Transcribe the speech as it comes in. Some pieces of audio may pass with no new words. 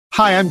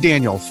Hi, I'm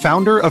Daniel,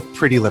 founder of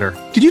Pretty Litter.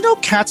 Did you know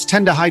cats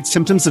tend to hide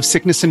symptoms of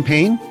sickness and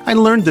pain? I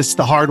learned this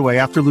the hard way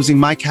after losing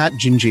my cat,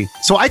 Gingy.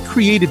 So I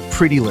created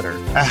Pretty Litter,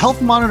 a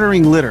health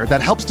monitoring litter that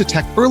helps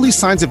detect early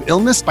signs of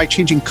illness by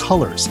changing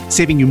colors,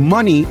 saving you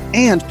money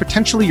and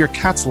potentially your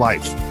cat's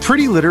life.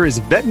 Pretty Litter is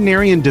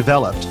veterinarian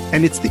developed,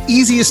 and it's the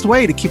easiest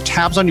way to keep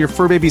tabs on your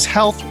fur baby's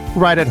health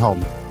right at home.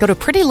 Go to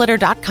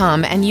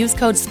prettylitter.com and use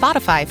code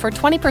SPOTIFY for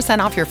 20%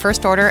 off your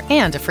first order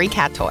and a free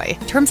cat toy.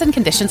 Terms and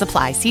conditions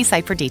apply. See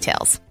site for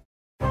details.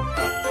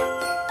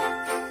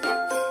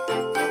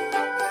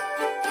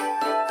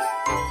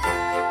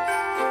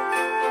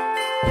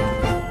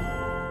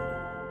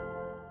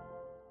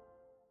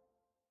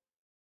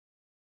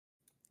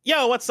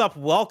 Yo, what's up?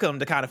 Welcome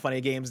to Kind of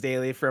Funny Games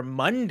Daily for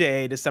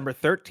Monday, December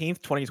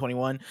 13th,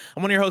 2021.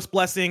 I'm one of your hosts,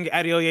 Blessing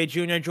Adeoye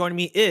Jr. Joining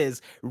me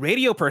is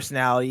radio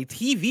personality,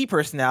 TV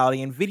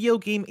personality, and video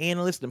game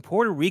analyst in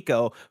Puerto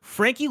Rico,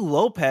 Frankie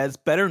Lopez,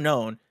 better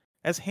known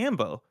as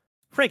Hambo.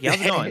 Frankie, how's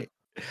it going?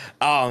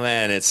 Oh,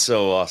 man, it's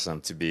so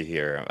awesome to be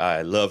here.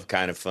 I love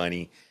Kind of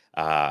Funny.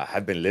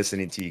 I've been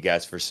listening to you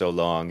guys for so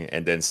long,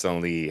 and then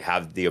suddenly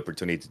have the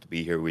opportunity to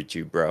be here with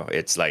you, bro.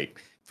 It's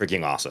like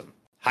freaking awesome.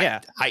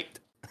 Hyped.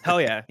 Hell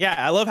yeah. Yeah,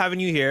 I love having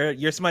you here.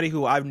 You're somebody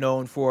who I've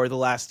known for the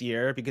last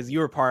year because you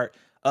were part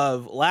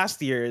of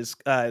last year's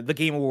the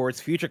Game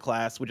Awards Future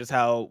Class, which is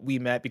how we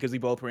met because we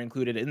both were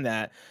included in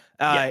that.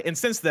 And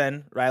since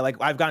then, right, like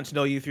I've gotten to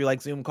know you through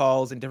like Zoom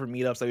calls and different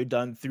meetups that we've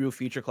done through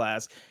Future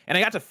Class. And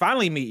I got to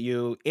finally meet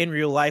you in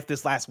real life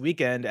this last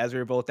weekend as we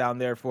were both down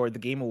there for the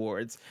Game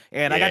Awards.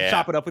 And I got to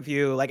chop it up with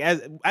you. Like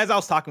as I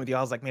was talking with you,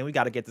 I was like, man, we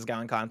got to get this guy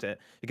on content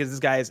because this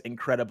guy is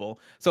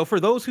incredible. So for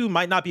those who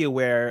might not be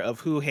aware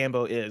of who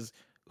Hambo is,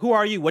 who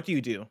are you? What do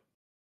you do?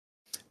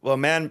 Well,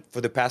 man,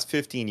 for the past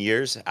 15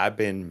 years, I've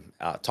been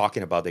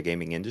talking about the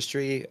gaming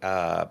industry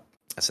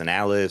as an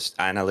analyst,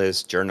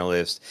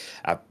 journalist.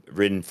 I've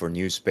written for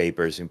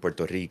newspapers in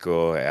Puerto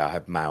Rico. I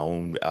have my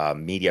own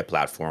media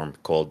platform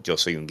called Yo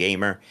Soy Un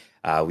Gamer.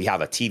 We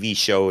have a TV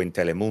show in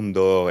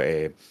Telemundo.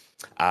 Oh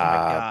my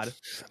God.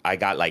 I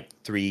got like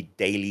 3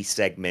 daily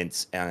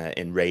segments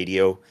in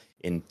radio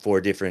in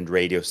 4 different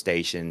radio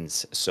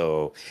stations.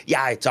 So,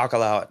 yeah, I talk a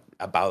lot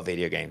about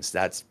video games.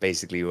 That's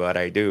basically what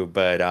I do.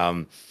 But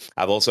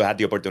I've also had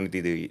the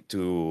opportunity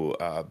to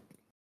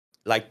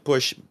like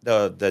push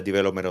the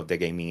development of the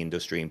gaming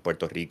industry in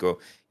Puerto Rico,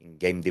 in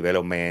game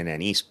development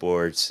and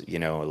esports, you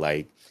know,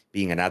 like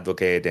being an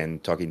advocate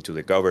and talking to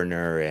the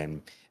governor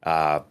and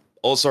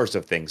all sorts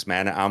of things,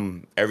 man.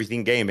 I'm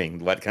everything gaming.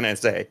 What can I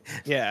say?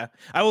 Yeah,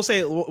 I will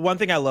say one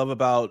thing I love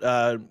about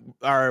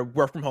our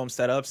work from home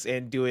setups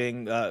and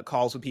doing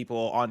calls with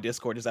people on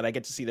Discord is that I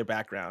get to see their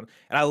background,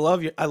 and I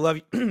love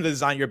the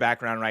design of your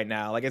background right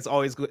now. Like it's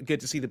always good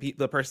to see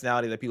the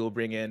personality that people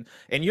bring in,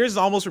 and yours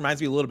almost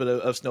reminds me a little bit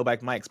of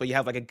Snowback Mike's, but you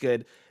have like a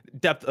good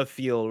depth of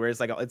field where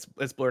it's like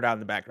it's blurred out in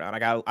the background.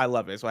 Like I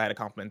love it, so I had to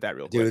compliment that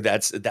real quick. Dude,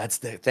 that's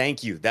the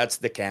thank you. That's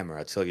the camera.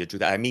 I'll tell you the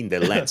truth. I mean the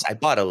lens. I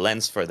bought a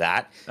lens for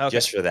that. Okay.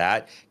 Just for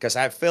that, because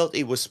I felt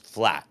it was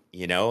flat,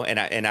 you know,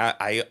 and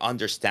I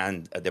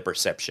understand the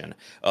perception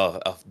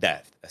of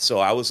death. So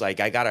I was like,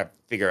 I gotta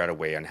figure out a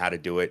way on how to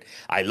do it.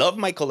 I love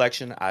my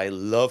collection. I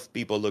love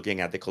people looking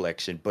at the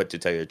collection, but to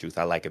tell you the truth,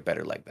 I like it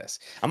better like this.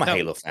 I'm a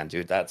Halo fan,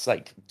 dude. That's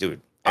like, dude.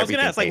 I was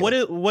gonna ask, like,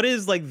 what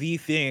is like the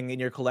thing in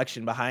your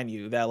collection behind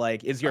you that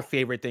like is your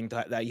favorite thing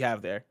that you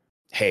have there?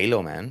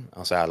 Halo, man.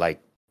 Also, I like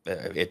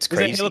it's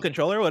crazy. Is it Halo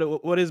controller?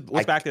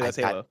 What's back there that's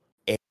Halo?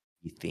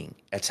 Everything.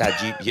 It's how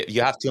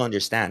you have to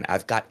understand.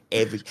 I've got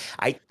I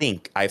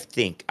think I've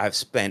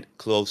spent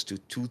close to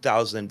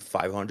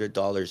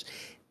 $2,500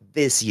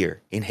 this year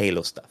in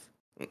Halo stuff.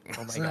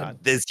 Oh my God.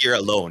 This year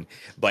alone.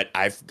 But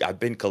I've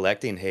been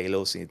collecting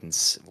Halo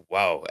since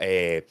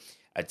I'd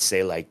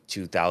say like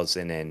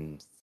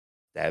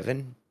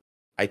 2007,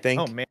 I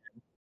think. Oh man.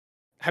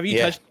 Have you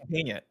touched the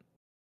campaign yet?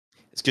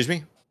 Excuse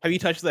me? Have you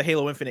touched the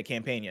Halo Infinite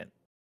campaign yet?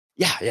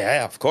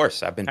 Yeah, of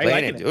course. I've been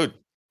playing it, dude.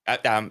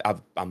 I'm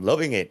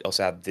loving it.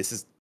 Also, this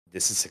is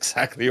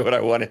exactly what I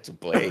wanted to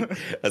play.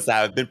 So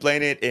I've been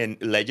playing it in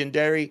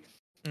Legendary.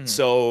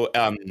 So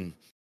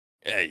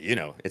you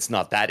know, it's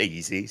not that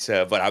easy.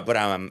 So, but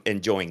I'm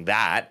enjoying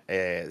that.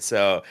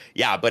 So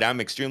yeah, but I'm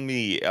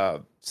extremely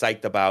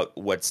psyched about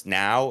what's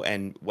now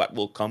and what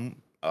will come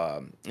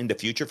in the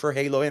future for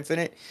Halo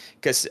Infinite.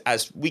 Because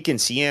as we can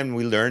see and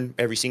we learn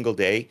every single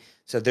day,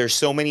 so there's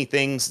so many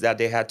things that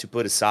they had to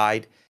put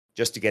aside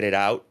just to get it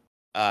out.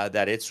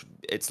 That it's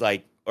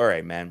like, all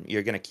right, man,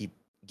 you're going to keep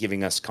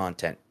giving us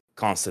content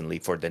constantly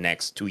for the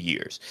next 2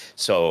 years.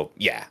 So,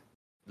 yeah,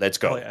 let's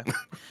go. Oh, yeah.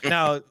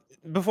 Now,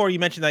 before you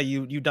mentioned that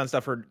you've done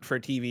stuff for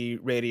TV,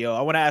 radio,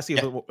 I want to ask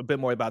you a bit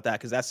more about that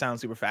because that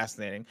sounds super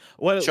fascinating.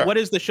 What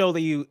is the show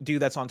that you do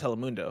that's on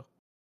Telemundo?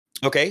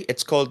 Okay,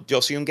 it's called Yo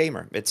Soy Un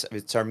Gamer.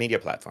 It's our media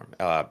platform.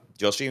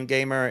 Yo Soy Un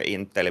Gamer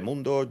in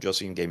Telemundo, Yo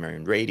Soy Un Gamer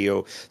in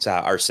radio. So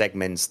our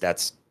segments,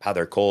 that's how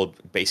they're called.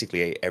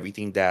 Basically,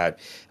 everything that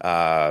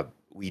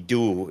we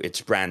do, it's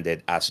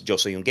branded as Yo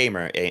Soy Un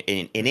Gamer.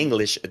 In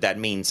English, that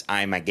means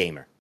I'm a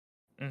gamer.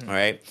 All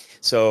right.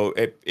 So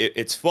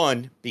it's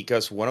fun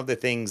because one of the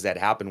things that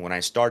happened when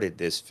I started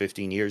this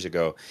 15 years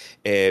ago,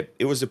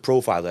 it was the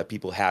profile that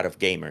people had of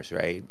gamers,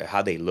 right?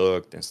 How they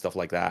looked and stuff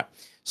like that.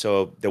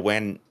 So the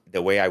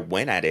way I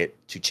went at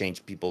it to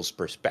change people's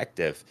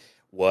perspective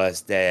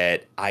was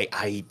that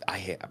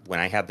when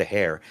I had the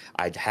hair,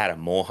 I had a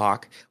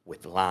mohawk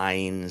with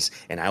lines,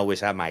 and I always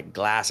had my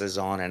glasses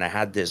on, and I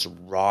had this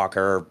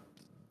rocker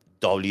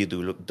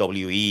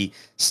WWE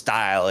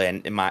style,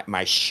 and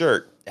my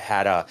shirt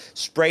had a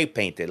spray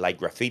painted like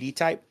graffiti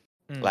type,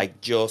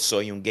 like Yo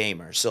Soy Un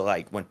Gamer. So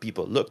like when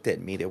people looked at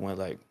me, they went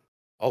like,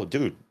 "Oh,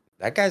 dude,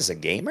 that guy's a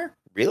gamer?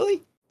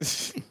 Really?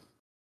 That's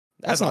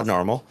not awesome.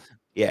 normal."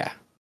 Yeah.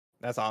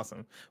 That's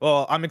awesome.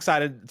 Well, I'm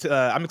excited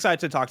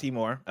to talk to you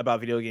more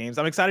about video games.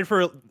 I'm excited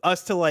for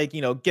us to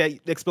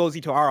expose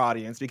you to our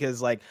audience,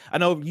 because like I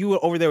know you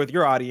over there with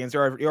your audience,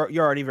 you're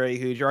already very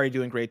huge. You're already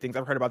doing great things.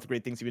 I've heard about the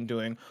great things you've been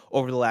doing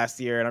over the last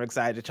year, and I'm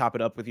excited to chop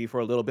it up with you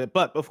for a little bit.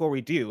 But before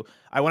we do,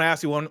 I want to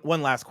ask you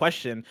one last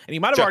question, and you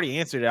might have already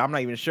answered it. I'm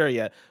not even sure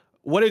yet.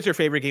 What is your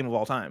favorite game of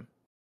all time?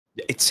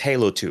 It's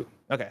Halo 2.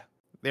 Okay.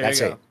 That's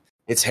it.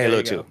 It's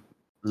Halo 2.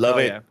 Love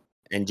it. Yeah.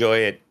 Enjoy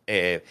it.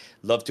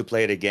 Love to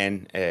play it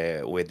again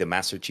with the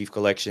Master Chief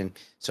Collection.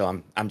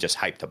 So I'm just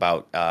hyped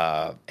about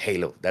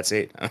Halo. That's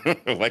it.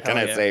 What can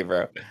I say,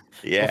 bro?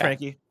 Yeah. Well,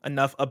 Frankie,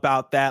 enough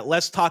about that.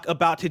 Let's talk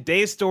about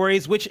today's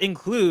stories, which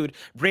include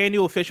brand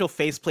new official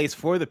faceplates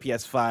for the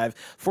PS5,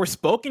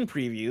 Forespoken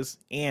previews,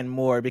 and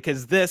more,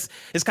 because this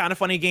is Kinda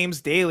Funny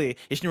Games Daily.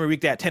 Each and every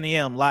weekday at 10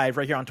 a.m. live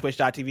right here on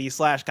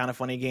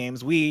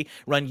twitch.tv/kindafunnygames. We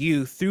run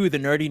you through the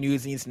nerdy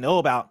news you need to know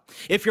about.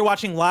 If you're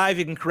watching live,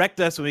 you can correct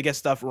us when we get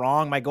stuff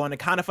wrong by going to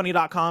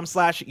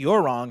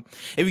kindafunny.com/you're wrong.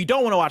 If you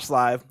don't want to watch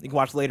live, you can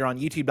watch later on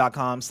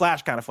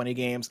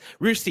youtube.com/kindafunnygames,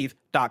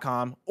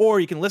 roosterteeth.com, or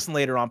you can listen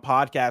later on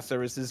podcast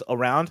services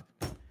around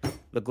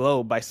the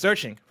globe by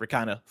searching for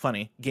Kinda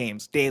Funny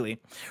Games Daily.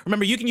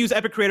 Remember, you can use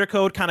Epic Creator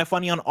Code Kinda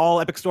Funny on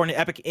all Epic Store and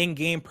Epic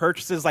in-game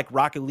purchases like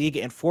Rocket League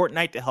and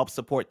Fortnite to help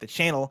support the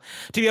channel.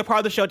 To be a part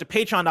of the show, to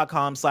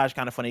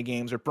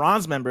patreon.com/kindafunnygames, where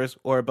bronze members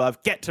or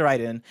above get to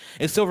write in,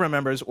 and silver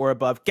members or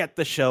above get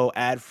the show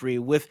ad-free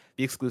with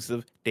the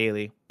exclusive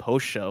daily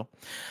post show.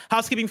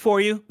 Housekeeping for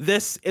you.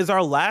 This is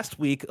our last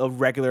week of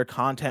regular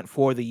content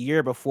for the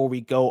year before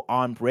we go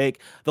on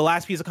break. The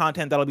last piece of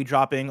content that'll be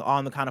dropping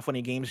on the Kinda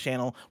Funny Games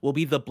channel will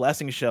be the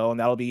Blessing Show, and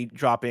that'll be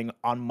dropping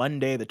on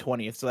Monday the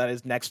 20th. So that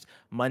is next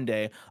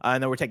Monday.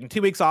 And then we're taking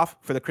 2 weeks off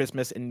for the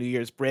Christmas and New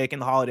Year's break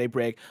and the holiday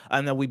break.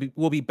 And then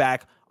we'll be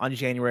back on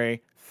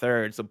January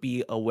 3rd, so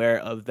be aware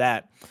of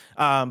that.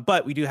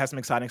 But we do have some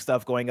exciting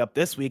stuff going up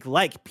this week,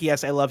 like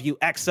PS I Love You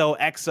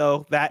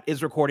XOXO. That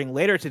is recording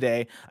later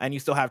today, and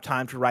you still have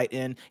time to write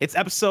in. It's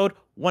episode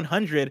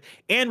 100,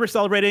 and we're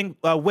celebrating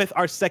with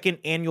our second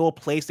annual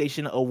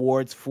PlayStation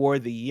Awards for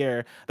the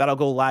year. That'll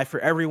go live for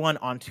everyone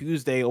on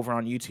Tuesday over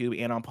on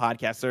YouTube and on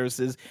podcast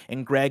services,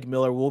 and Greg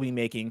Miller will be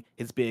making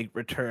his big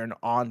return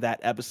on that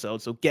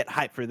episode, so get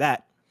hyped for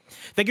that.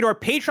 Thank you to our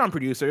Patreon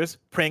producers,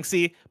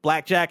 Pranksy,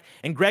 Blackjack,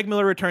 and Greg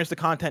Miller returns to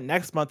content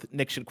next month.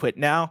 Nick Should Quit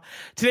Now.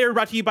 Today we're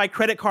brought to you by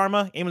Credit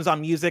Karma, Amazon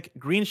Music,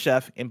 Green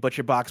Chef, and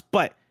ButcherBox,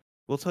 but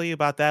we'll tell you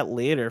about that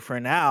later. For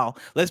now,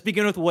 let's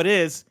begin with what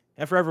is,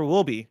 and forever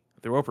will be,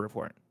 the Roper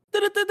Report.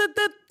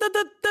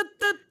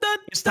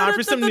 It's time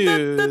for some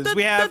news.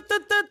 We have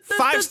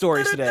 5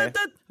 stories today.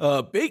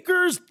 A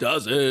baker's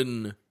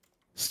dozen.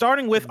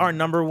 Starting with our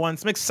number one,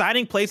 some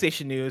exciting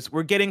PlayStation news.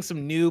 We're getting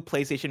some new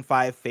PlayStation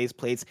 5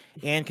 faceplates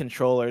and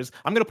controllers.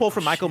 I'm going to pull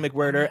from Michael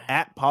McWhirter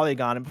at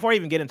Polygon. And before I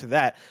even get into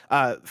that,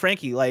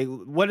 Frankie, like,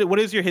 what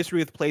is your history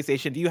with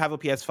PlayStation? Do you have a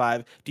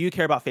PS5? Do you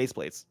care about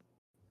faceplates?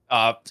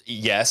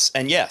 Yes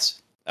and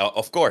yes.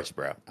 Of course,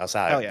 bro.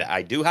 Yeah.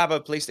 I do have a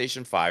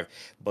PlayStation 5,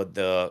 but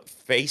the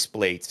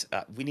faceplates,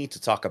 we need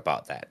to talk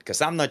about that,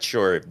 because I'm not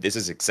sure if this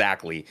is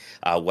exactly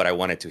what I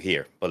wanted to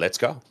hear. But let's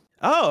go.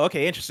 Oh,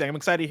 okay, interesting. I'm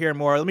excited to hear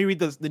more. Let me read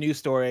the news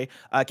story.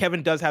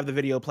 Kevin does have the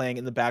video playing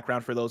in the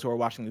background for those who are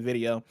watching the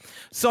video.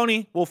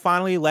 Sony will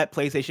finally let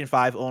PlayStation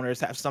 5 owners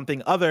have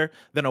something other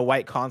than a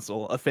white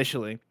console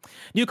officially.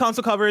 New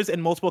console covers in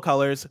multiple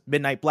colors,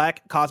 Midnight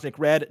Black, Cosmic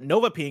Red,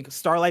 Nova Pink,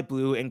 Starlight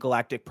Blue, and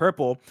Galactic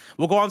Purple,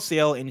 will go on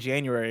sale in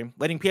January,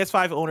 letting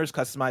PS5 owners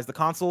customize the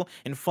console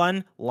in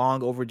fun,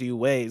 long overdue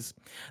ways.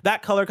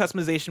 That color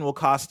customization will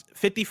cost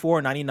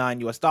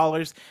 $54.99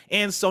 US,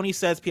 and Sony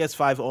says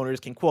PS5 owners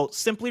can, quote,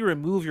 simply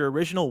remove your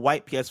original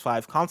white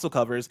PS5 console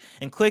covers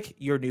and click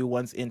your new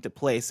ones into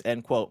place,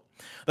 end quote.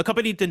 The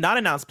company did not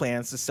announce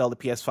plans to sell the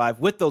PS5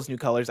 with those new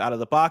colors out of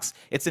the box.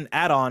 It's an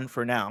add-on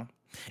for now.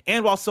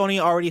 And while Sony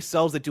already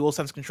sells the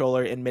DualSense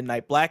controller in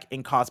Midnight Black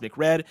and Cosmic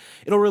Red,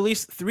 it'll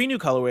release 3 new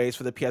colorways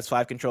for the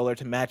PS5 controller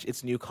to match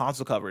its new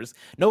console covers.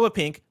 Nova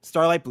Pink,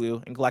 Starlight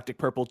Blue, and Galactic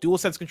Purple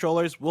DualSense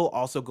controllers will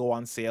also go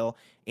on sale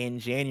in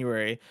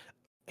January.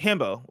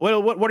 Hambo,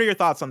 what are your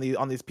thoughts on these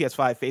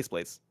PS5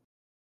 faceplates?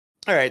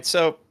 All right,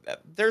 so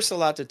there's a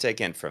lot to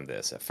take in from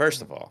this.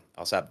 First of all,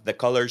 also the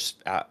colors.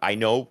 I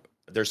know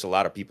there's a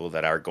lot of people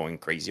that are going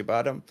crazy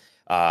about them.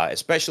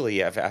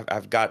 Especially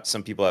I've got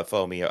some people that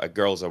follow me,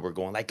 girls that were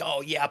going like,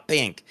 "Oh yeah,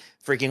 pink,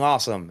 freaking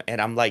awesome,"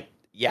 and I'm like,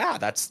 "Yeah,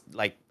 that's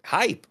like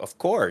hype, of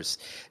course."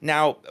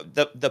 Now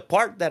the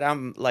part that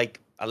I'm like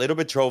a little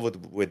bit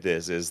troubled with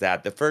this is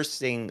that the first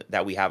thing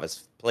that we have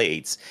as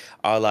plates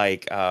are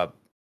like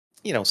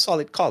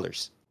solid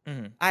colors.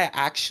 I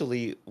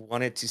actually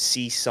wanted to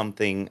see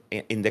something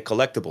in the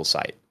collectible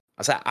side.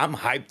 I said, I'm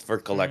hyped for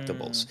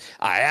collectibles.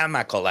 I am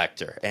a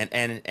collector,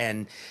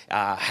 and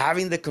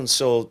having the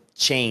console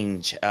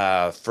change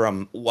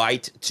from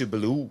white to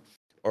blue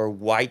or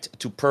white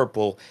to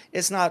purple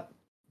is not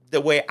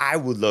the way I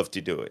would love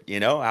to do it.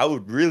 I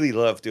would really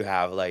love to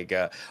have like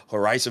a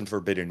Horizon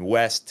Forbidden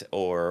West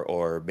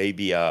or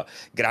maybe a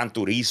Gran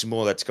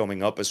Turismo that's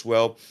coming up as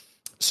well.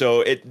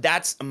 So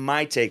that's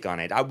my take on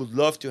it. I would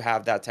love to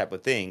have that type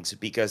of things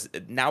because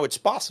now it's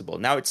possible.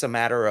 Now it's a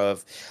matter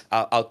of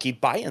I'll keep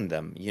buying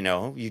them.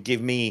 You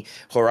give me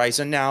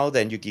Horizon now,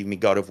 then you give me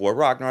God of War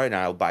Ragnarok, and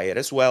I'll buy it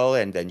as well.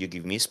 And then you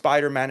give me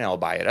Spider-Man, and I'll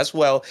buy it as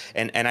well.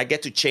 And I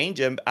get to change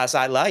them as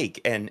I like,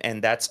 and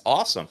that's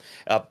awesome.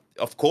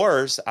 Of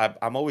course,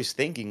 I'm always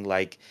thinking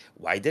like,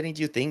 why didn't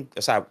you think?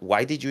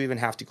 Why did you even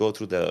have to go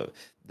through the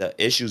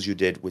issues you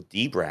did with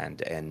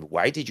D-Brand, and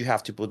why did you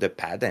have to put the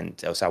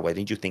patent? Why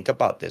didn't you think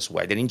about this?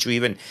 Why didn't you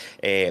even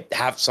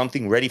have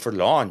something ready for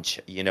launch?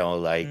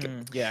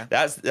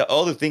 That's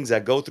all the things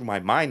that go through my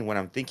mind when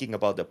I'm thinking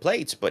about the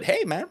plates. But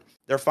hey, man,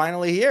 they're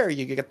finally here.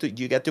 You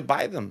get to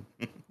buy them.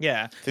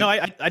 Yeah, no,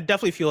 I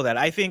definitely feel that.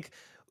 I think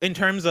in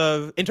terms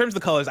of the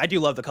colors, I do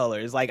love the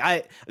colors. Like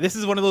this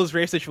is one of those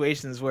rare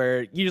situations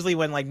where usually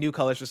when like new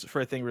colors just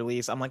for a thing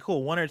release, I'm like,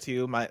 cool, one or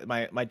two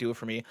might do it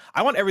for me.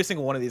 I want every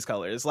single one of these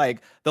colors.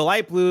 Like the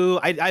light blue,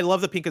 I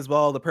love the pink as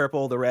well, the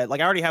purple, the red. Like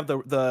I already have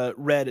the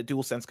red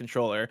DualSense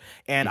controller,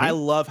 and I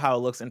love how it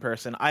looks in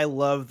person. I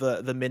love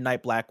the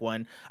midnight black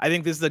one. I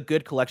think this is a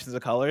good collection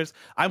of colors.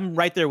 I'm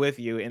right there with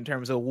you in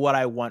terms of what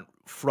I want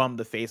from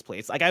the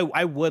faceplates. Like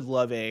I would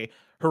love a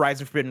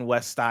Horizon Forbidden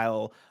West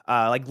style,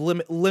 like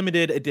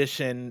limited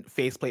edition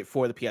faceplate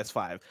for the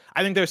PS5.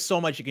 I think there's so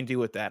much you can do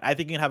with that. I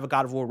think you can have a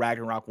God of War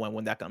Ragnarok one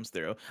when that comes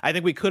through. I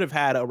think we could have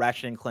had a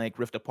Ratchet and Clank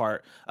Rift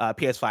Apart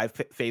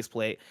PS5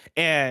 faceplate,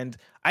 and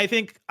I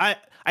think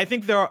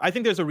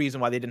there's a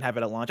reason why they didn't have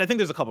it at launch. I think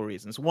there's a couple of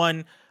reasons.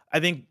 One, I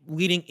think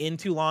leading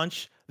into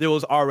launch, there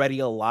was already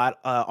a lot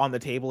on the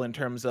table in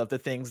terms of the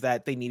things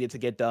that they needed to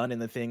get done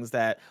and the things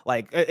that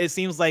like it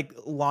seems like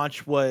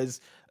launch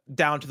was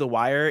down to the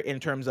wire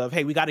in terms of,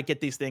 hey, we got to get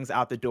these things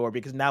out the door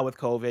because now with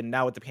COVID,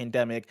 now with the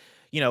pandemic,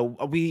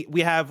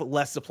 we have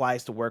less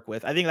supplies to work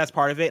with. I think that's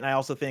part of it. And I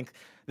also think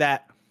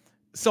that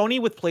Sony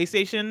with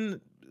PlayStation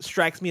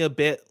strikes me a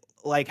bit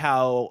like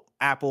how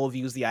Apple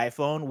views the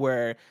iPhone,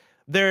 where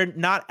they're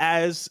not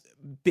as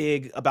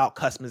big about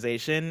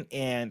customization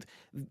and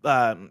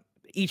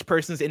each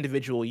person's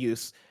individual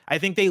use. I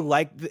think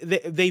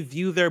they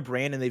view their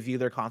brand and they view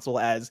their console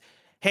as,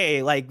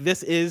 hey, like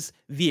this is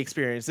the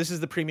experience. This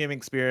is the premium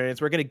experience.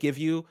 We're going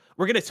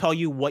to tell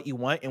you what you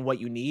want and what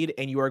you need,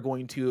 and you are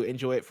going to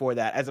enjoy it for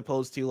that. As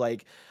opposed to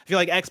like, I feel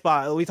like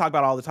Xbox, we talk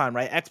about all the time,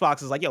 right?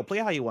 Xbox is like, yo, play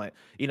how you want.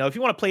 If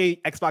you want to play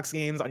Xbox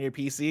games on your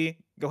PC,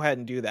 go ahead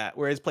and do that.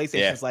 Whereas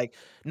PlayStation's like,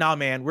 nah,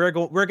 man, we're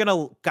going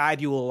to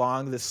guide you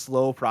along this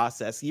slow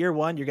process. Year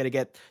one, you're going to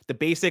get the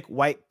basic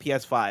white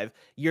PS5.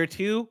 Year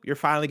two, you're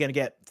finally going to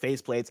get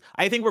faceplates.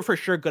 I think we're for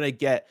sure going to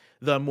get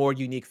the more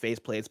unique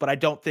faceplates, but I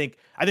think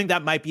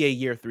that might be a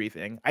year three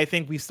thing. I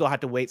think we still have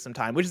to wait some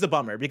time, which is a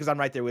bummer because I'm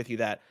right there with you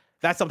that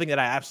that's something that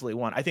I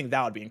absolutely want. I think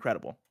that would be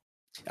incredible.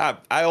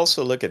 I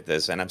also look at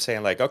this and I'm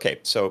saying like, okay,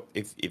 so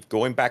if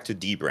going back to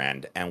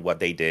D-Brand and what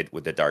they did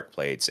with the dark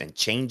plates and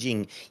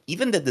changing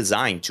even the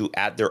design to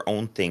add their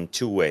own thing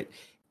to it,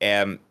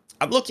 I'm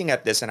looking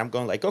at this and I'm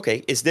going like,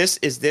 okay, is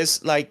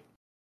this like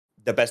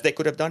the best they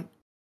could have done?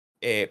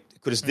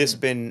 Could this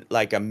been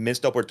like a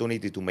missed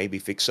opportunity to maybe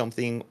fix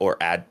something or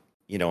add,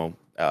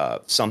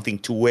 something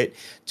to it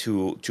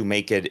to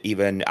make it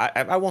even,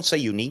 I won't say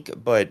unique,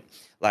 but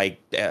like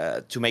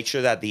to make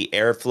sure that the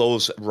air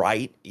flows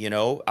right,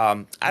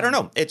 I don't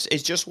know. It's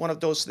just one of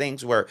those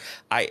things where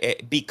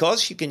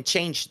because you can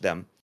change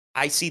them,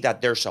 I see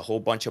that there's a whole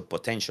bunch of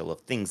potential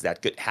of things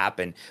that could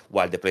happen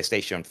while the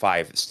PlayStation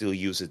 5 still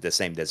uses the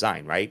same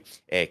design, right?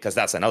 Because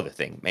that's another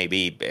thing.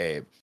 Maybe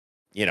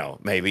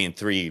in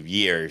 3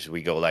 years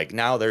we go like,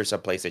 now there's a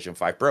PlayStation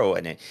 5 Pro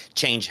and it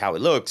changed how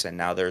it looks, and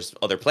now there's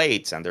other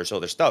plates and there's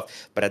other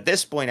stuff. But at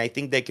this point, I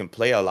think they can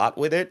play a lot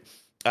with it.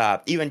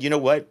 Even, you know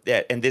what?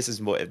 And this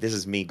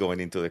is me going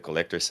into the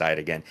collector side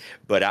again.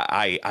 But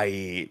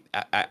I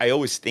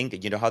always think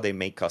that, how they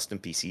make custom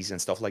PCs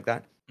and stuff like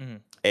that.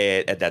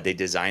 That they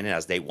design it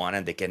as they want,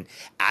 and they can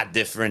add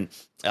different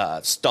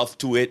stuff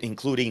to it,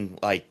 including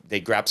like they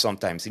grab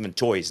sometimes even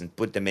toys and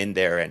put them in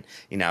there and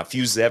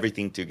fuse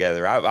everything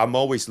together. I'm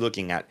always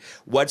looking at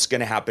what's going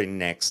to happen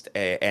next,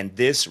 and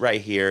this right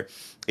here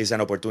is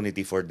an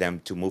opportunity for them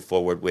to move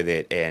forward with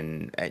it.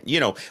 And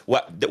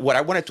what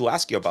I wanted to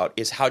ask you about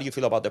is, how do you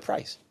feel about the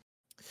price?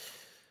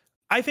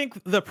 I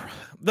think the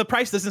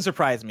price doesn't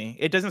surprise me.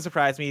 It doesn't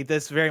surprise me.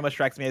 This very much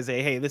strikes me as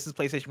hey, this is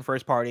PlayStation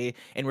first party,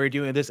 and we're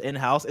doing this in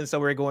house, and so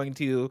we're going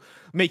to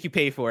make you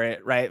pay for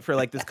it, right? For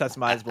like this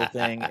customizable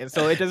thing, and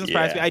so it doesn't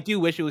surprise me. I do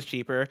wish it was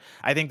cheaper.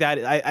 I think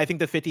that I think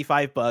the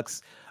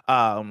 $55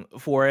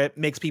 for it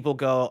makes people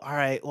go, all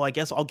right, well, I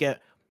guess I'll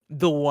get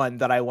the one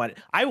that I want.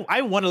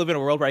 I want to live in a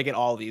world where I get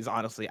all of these.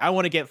 Honestly, I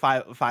want to get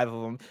five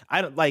of them.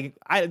 I don't like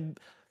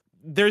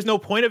there's no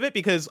point of it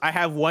because I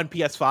have one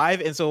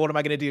PS5, and so what am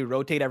I going to do?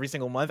 Rotate every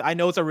single month? I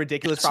know it's a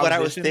ridiculous proposition.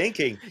 That's what I was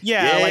thinking.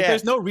 Yeah,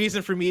 there's no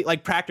reason for me,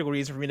 like practical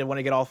reason for me to want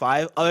to get all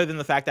 5, other than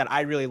the fact that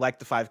I really like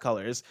the 5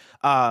 colors.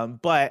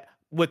 But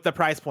with the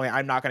price point,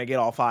 I'm not going to get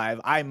all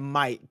 5. I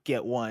might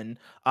get one.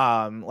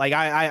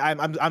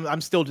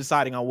 I'm still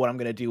deciding on what I'm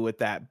going to do with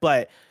that.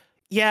 But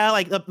yeah,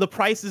 like the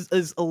price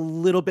is a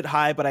little bit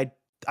high, but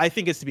I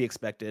think it's to be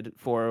expected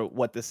for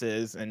what this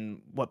is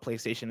and what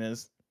PlayStation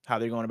is. How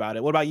they're going about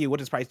it. What about you? What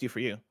does price do for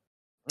you?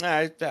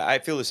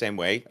 I feel the same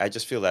way. I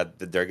just feel that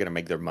they're gonna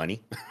make their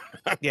money.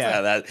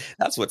 Yeah,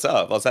 that's what's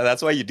up. Also,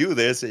 that's why you do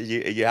this.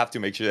 You have to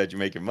make sure that you're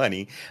making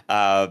money.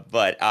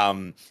 But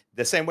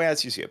the same way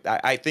as you see it,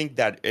 I think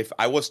that if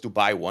I was to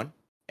buy one,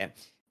 and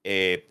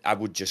I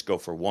would just go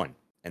for one,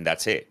 and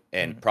that's it,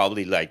 and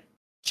probably like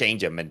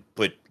change them and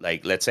put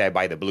like, let's say I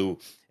buy the blue,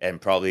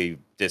 and probably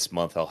this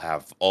month I'll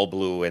have all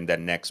blue, and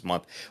then next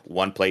month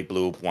one plate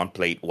blue, one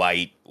plate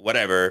white,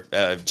 whatever,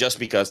 just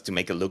because to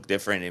make it look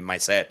different in my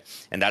set,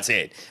 and that's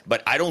it.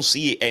 But I don't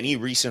see any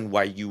reason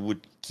why you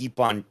would keep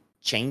on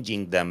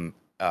changing them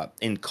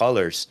in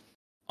colors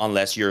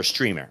unless you're a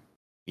streamer.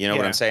 You know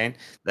what I'm saying?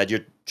 That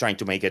you're trying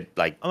to make it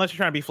like, unless you're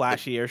trying to be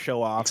flashy or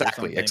show off.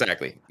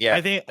 Exactly. Yeah,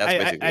 I think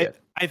that's basically it.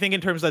 I think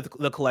in terms of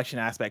the collection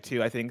aspect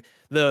too, I think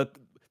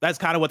that's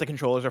kind of what the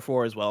controllers are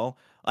for as well.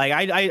 Like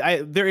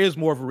I there is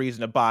more of a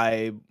reason to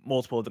buy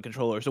multiple of the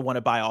controllers, to want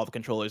to buy all the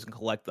controllers and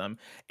collect them.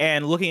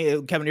 And looking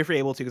at Kevin, if you're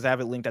able to, because I have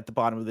it linked at the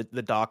bottom of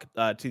the doc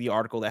to the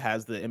article that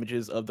has the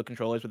images of the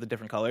controllers with the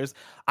different colors.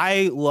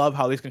 I love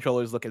how these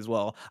controllers look as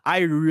well. I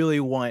really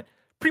want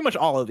pretty much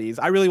all of these.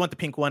 I really want the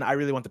pink one. I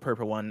really want the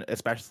purple one,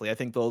 especially. I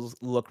think those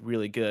look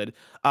really good.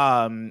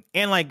 And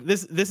like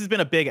this has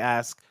been a big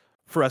ask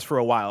for us for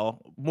a while.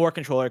 More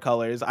controller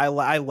colors. I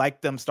like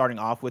them starting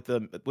off with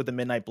the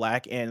midnight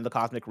black and the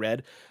cosmic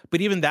red,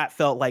 but even that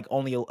felt like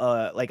only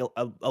like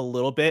a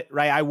little bit,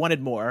 right? I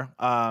wanted more,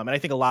 and I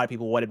think a lot of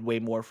people wanted way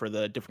more for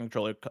the different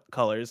controller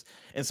colors,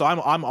 and so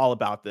I'm all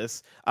about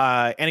this.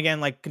 And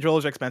again, like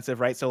controllers are expensive,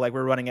 right? So like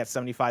we're running at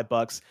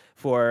 $75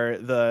 for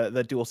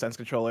the DualSense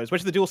controllers,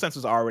 which the DualSense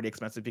was already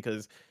expensive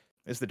because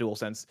it's the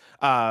DualSense.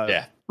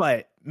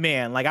 But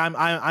man, like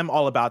I'm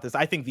all about this.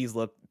 I think these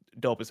look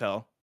dope as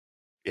hell.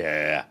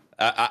 Yeah,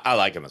 I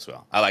like them as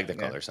well. I like the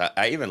colors.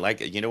 I even like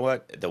it. You know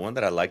what? The one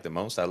that I like the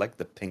most, I like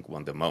the pink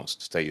one the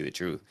most, to tell you the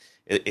truth.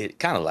 It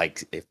kind of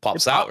like, it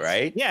pops out,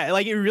 right? Yeah,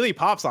 like it really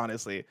pops,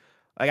 honestly.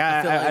 Like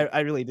I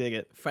really dig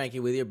it. Frankie,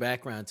 with your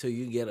background too,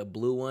 you get a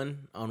blue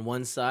one on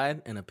one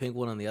side and a pink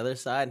one on the other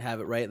side, and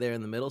have it right there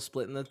in the middle,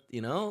 splitting the.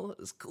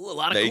 It's cool. A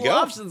lot of cool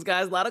options,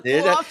 guys. A lot of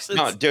cool options.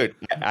 No, dude,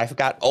 I've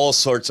got all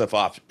sorts of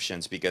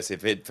options because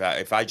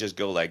if I just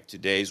go like,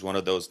 today's one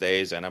of those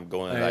days, and I'm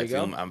going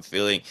I'm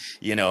feeling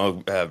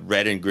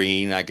red and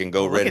green. I can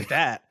go red. Look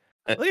at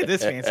that. Look at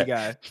this fancy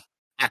guy.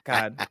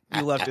 God,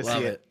 you love to see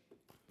it.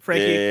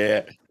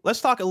 Frankie,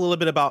 let's talk a little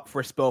bit about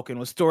Forespoken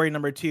with story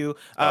number 2.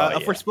 A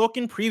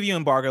Forespoken preview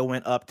embargo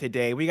went up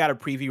today. We got a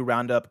preview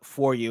roundup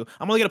for you.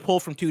 I'm only going to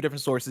pull from 2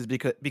 different sources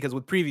because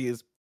with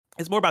previews,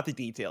 it's more about the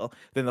detail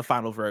than the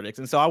final verdicts.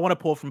 And so I want to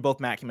pull from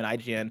both Matt Kim and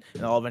IGN,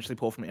 and I'll eventually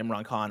pull from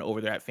Imran Khan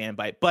over there at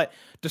Fanbyte. But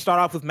to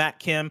start off with Matt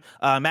Kim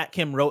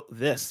wrote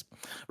this.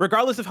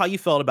 Regardless of how you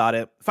felt about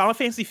it, Final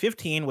Fantasy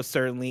 15 was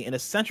certainly an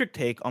eccentric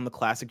take on the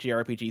classic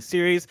JRPG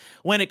series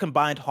when it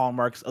combined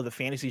hallmarks of the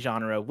fantasy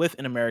genre with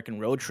an American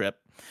road trip.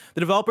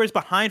 The developers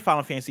behind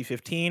Final Fantasy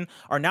 15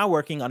 are now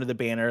working under the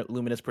banner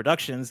Luminous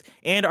Productions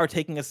and are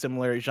taking a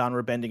similar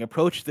genre-bending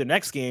approach to their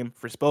next game,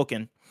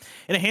 Forespoken.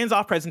 In a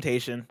hands-off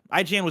presentation,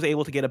 IGN was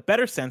able to get a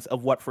better sense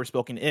of what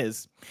Forespoken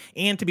is.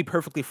 And to be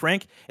perfectly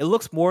frank, it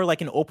looks more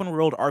like an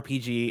open-world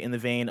RPG in the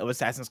vein of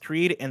Assassin's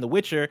Creed and The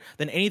Witcher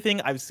than anything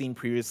I've seen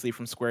previously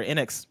from Square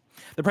Enix.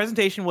 The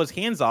presentation was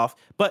hands-off,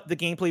 but the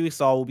gameplay we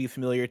saw will be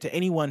familiar to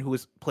anyone who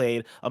has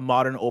played a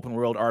modern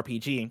open-world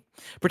RPG.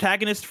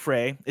 Protagonist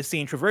Frey is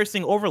seen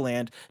traversing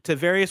overland to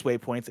various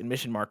waypoints and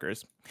mission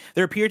markers.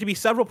 There appear to be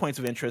several points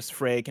of interest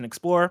Frey can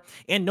explore,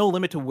 and no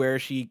limit to where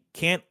she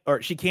can or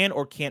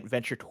can't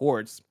venture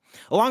towards.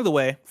 Along the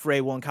way,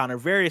 Frey will encounter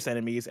various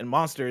enemies and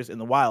monsters in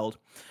the wild.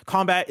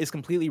 Combat is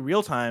completely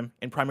real-time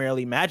and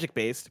primarily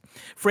magic-based.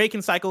 Frey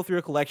can cycle through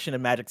a collection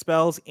of magic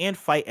spells and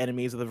fight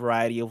enemies with a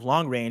variety of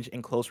long-range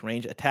and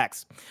close-range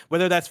attacks,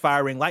 whether that's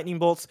firing lightning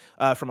bolts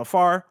from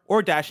afar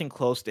or dashing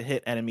close to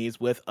hit enemies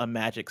with a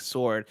magic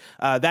sword.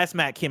 That's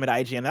Matt Kim at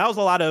IGN. That was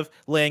a lot of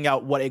laying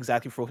out what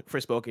exactly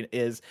Forespoken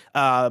is.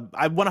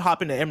 I want to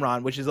hop into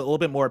Imran, which is a little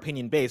bit more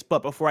opinion-based,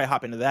 but before I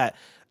hop into that,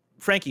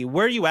 Frankie,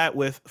 where are you at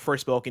with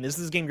Forespoken? Is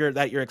this a game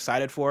that you're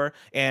excited for?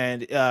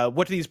 And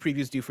what do these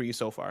previews do for you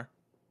so far?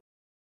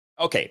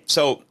 Okay,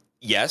 so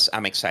yes,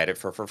 I'm excited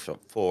for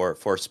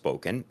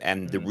Forespoken,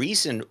 and the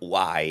reason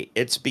why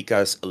it's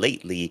because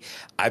lately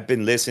I've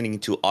been listening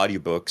to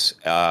audiobooks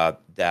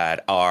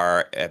that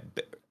are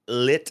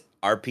lit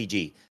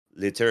RPG,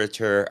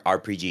 literature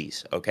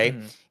RPGs. Okay,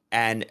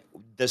 and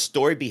the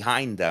story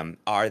behind them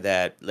are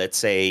that, let's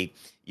say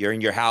you're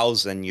in your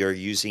house and you're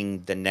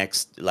using the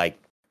next like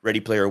Ready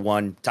Player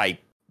One type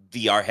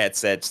VR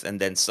headsets,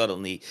 and then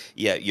suddenly,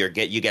 you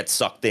get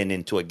sucked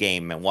into a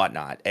game and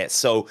whatnot.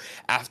 So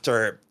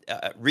after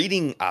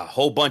reading a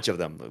whole bunch of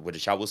them,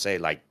 which I will say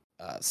like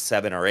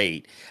 7 or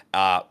 8,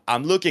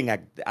 I'm looking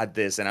at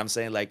this and I'm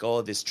saying like,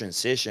 oh, this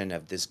transition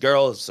of this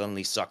girl is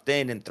suddenly sucked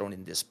in and thrown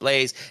in this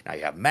place. Now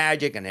you have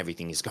magic and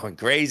everything is going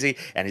crazy,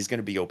 and it's going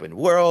to be open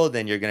world,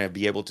 and you're going to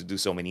be able to do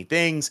so many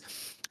things.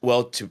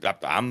 Well,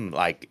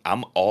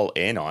 I'm all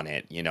in on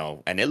it,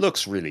 and it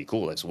looks really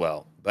cool as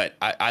well. But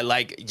I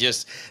like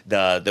just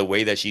the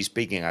way that she's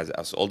speaking,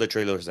 as all the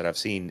trailers that I've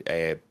seen,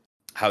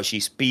 how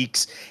she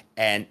speaks,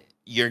 and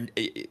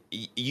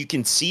you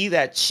can see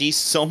that she's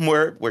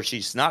somewhere where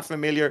she's not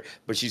familiar,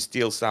 but she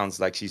still sounds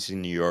like she's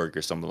in New York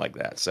or something like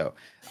that. So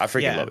I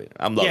freaking love it.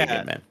 I'm loving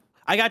it, man.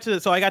 I got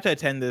to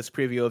attend this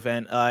preview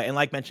event, and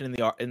like mentioned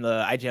in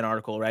the IGN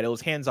article, right? It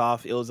was hands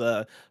off. It was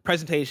a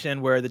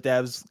presentation where the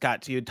devs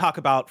got to talk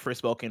about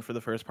Forespoken for the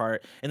first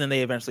part, and then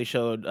they eventually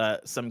showed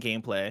some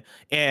gameplay.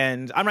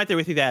 And I'm right there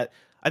with you that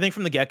I think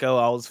from the get go,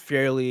 I was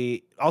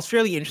fairly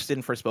interested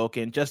in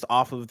Forespoken just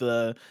off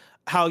of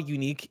how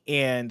unique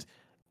and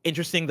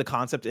interesting the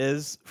concept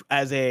is,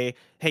 as a,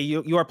 hey,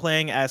 you are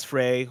playing as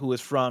Frey, who is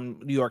from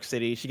New York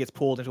City. She gets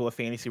pulled into a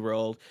fantasy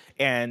world,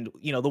 and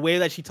the way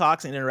that she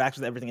talks and interacts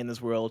with everything in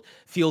this world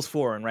feels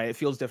foreign, right? It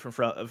feels different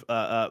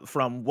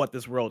from what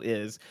this world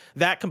is.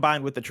 That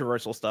combined with the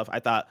traversal stuff, I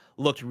thought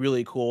looked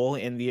really cool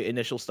in the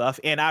initial stuff,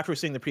 and after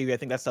seeing the preview, I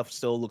think that stuff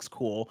still looks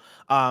cool.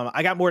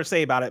 I got more to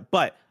say about it,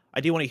 but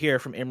I do want to hear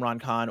from Imran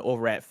Khan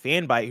over at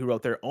Fanbyte, who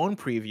wrote their own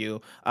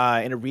preview,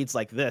 and it reads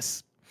like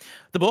this.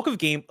 The bulk of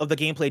the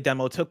gameplay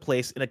demo took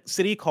place in a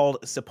city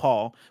called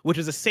Sepal, which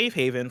is a safe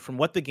haven from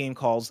what the game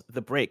calls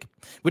the Break,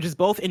 which is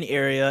both an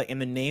area and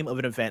the name of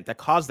an event that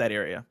caused that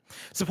area.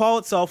 Sepal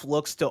itself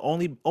looks to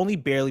only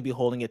barely be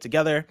holding it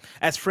together,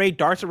 as Frey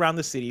darts around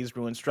the city's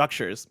ruined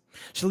structures.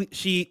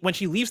 When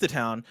she leaves the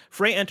town,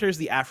 Frey enters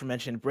the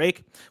aforementioned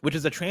Break, which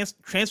is a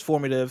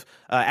transformative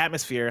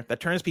atmosphere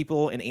that turns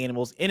people and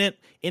animals in it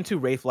into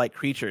wraith-like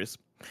creatures.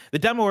 The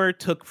demoer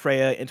took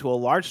Freya into a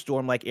large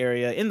storm-like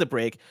area in the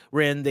Break,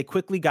 wherein they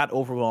quickly got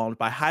overwhelmed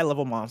by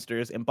high-level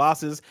monsters and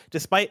bosses,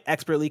 despite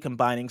expertly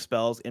combining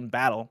spells in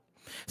battle.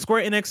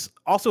 Square Enix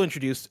also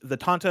introduced the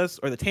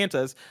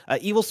Tantas,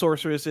 evil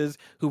sorceresses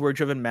who were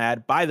driven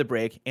mad by the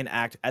Break and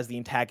act as the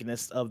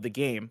antagonists of the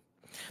game.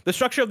 The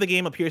structure of the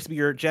game appears to be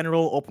your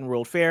general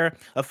open-world fare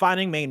of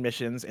finding main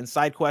missions and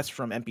side quests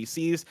from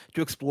NPCs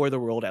to explore the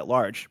world at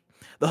large.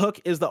 The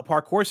hook is the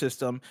parkour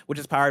system, which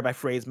is powered by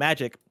Frey's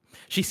magic.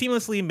 She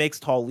seamlessly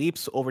makes tall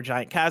leaps over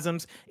giant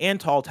chasms and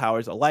tall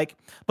towers alike,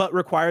 but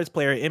requires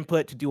player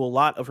input to do a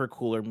lot of her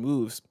cooler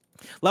moves.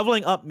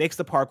 Leveling up makes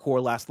the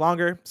parkour last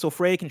longer, so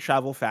Frey can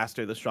travel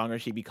faster the stronger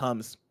she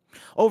becomes.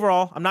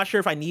 Overall, I'm not sure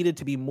if I needed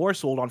to be more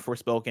sold on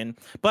Forespoken,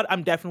 but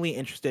I'm definitely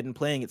interested in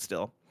playing it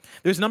still.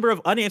 There's a number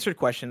of unanswered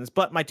questions,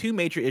 but my two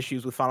major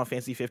issues with Final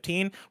Fantasy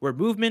XV were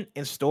movement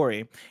and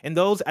story, and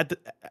those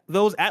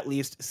at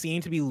least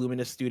seem to be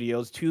Luminous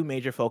Studios' two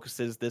major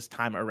focuses this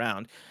time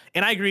around.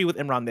 And I agree with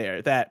Imran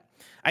there that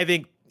I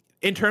think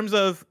in terms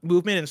of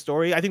movement and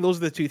story, I think those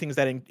are the two things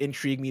that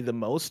intrigue me the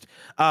most.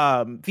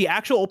 The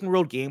actual open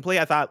world gameplay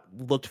I thought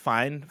looked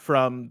fine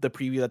from the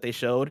preview that they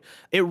showed.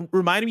 It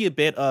reminded me a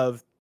bit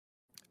of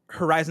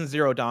Horizon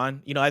Zero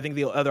Dawn. I think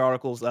the other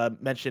articles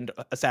mentioned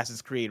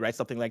Assassin's Creed, right?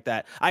 Something like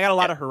that. I got a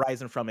lot of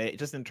Horizon from it,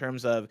 just in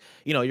terms of,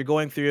 you're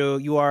going through,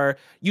 you are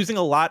using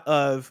a lot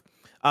of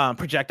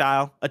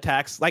projectile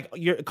attacks. Like,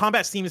 your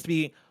combat seems to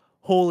be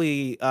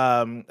wholly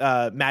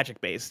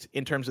magic based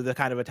in terms of the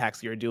kind of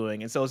attacks you're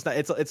doing. And so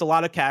it's a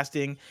lot of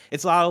casting.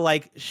 It's a lot of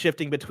like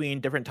shifting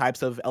between different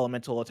types of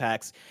elemental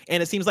attacks.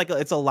 And it seems like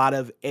it's a lot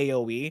of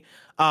AoE.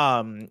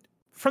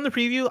 From the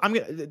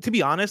preview, to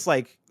be honest,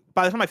 like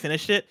by the time I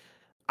finished it,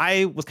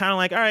 I was kind of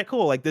like, all right,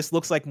 cool. Like, this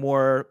looks like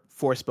more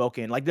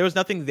Forespoken. Like, there was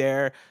nothing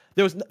there.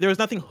 There was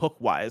nothing hook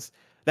wise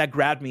that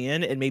grabbed me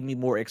in and made me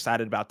more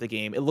excited about the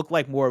game. It looked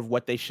like more of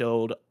what they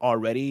showed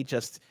already,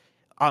 just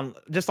on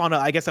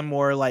a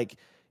more like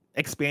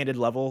expanded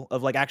level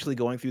of like actually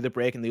going through the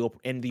Break in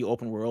the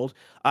open world.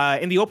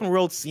 And the open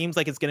world seems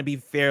like it's going to be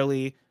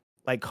fairly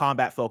like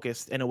combat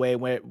focused in a way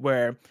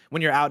where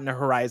when you're out in a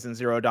Horizon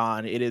Zero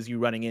Dawn, it is you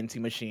running into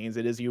machines,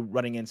 it is you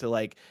running into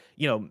like,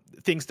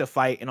 things to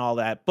fight and all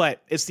that.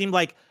 But it seemed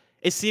like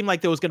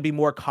there was going to be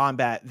more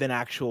combat than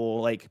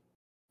actual like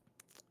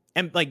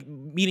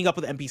meeting up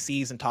with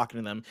NPCs and talking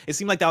to them. It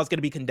seemed like that was going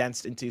to be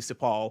condensed into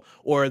Sepal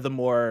or the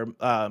more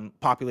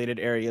populated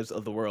areas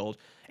of the world.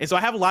 And so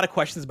I have a lot of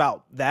questions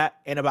about that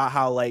and about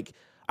how, like,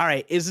 all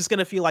right, is this going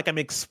to feel like I'm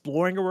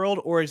exploring a world,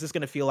 or is this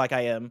going to feel like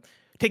I am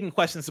taking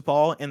quests to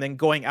Paul and then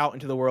going out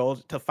into the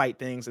world to fight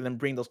things and then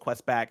bring those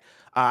quests back.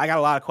 I got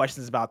a lot of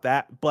questions about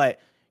that, but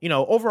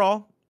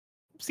overall,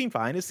 seemed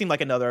fine. It seemed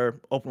like another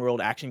open world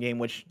action game,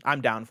 which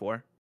I'm down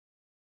for.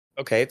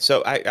 Okay,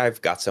 so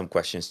I've got some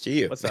questions to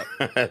you. What's up?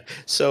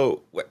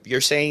 So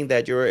you're saying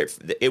that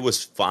it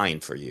was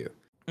fine for you.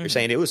 You're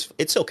saying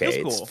it's okay,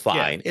 it was cool. It's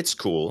fine, yeah. It's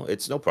cool,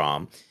 it's no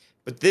problem.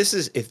 But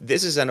if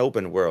this is an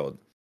open world,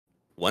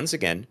 once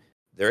again,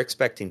 they're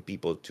expecting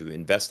people to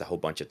invest a whole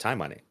bunch of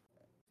time on it.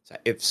 So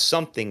if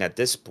something at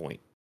this point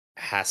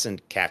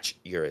hasn't catch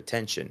your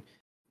attention,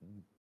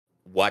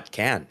 what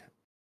can?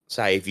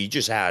 So if you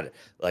just had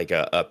like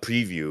a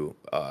preview,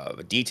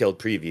 a detailed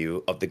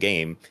preview of the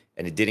game,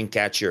 and it didn't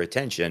catch your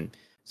attention,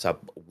 so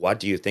what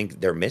do you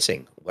think they're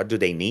missing? What do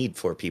they need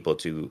for people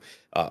to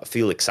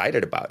feel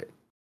excited about it?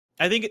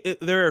 I think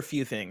there are a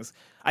few things.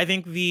 I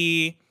think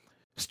the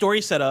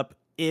story setup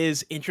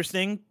is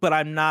interesting, but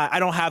I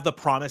don't have the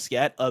promise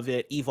yet of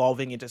it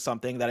evolving into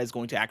something that is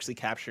going to actually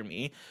capture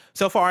me.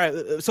 So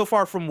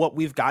far from what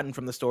we've gotten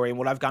from the story and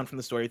what I've gotten from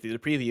the story through the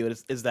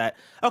preview is that,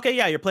 okay,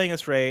 yeah, you're playing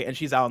as Frey and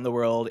she's out in the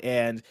world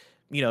and,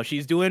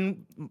 she's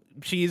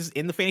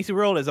in the fantasy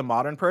world as a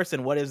modern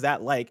person. What is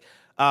that like?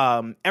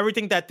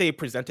 Everything that they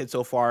presented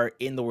so far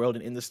in the world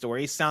and in the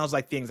story sounds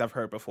like things I've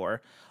heard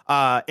before.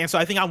 And so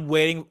I think I'm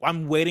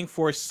waiting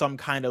for some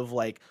kind of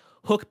like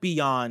hook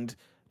beyond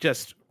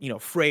just,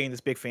 Frey in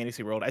this big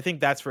fantasy world. I think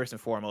that's first and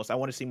foremost. I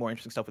want to see more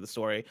interesting stuff with the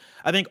story.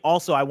 I think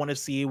also I want to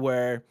see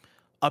where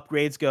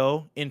upgrades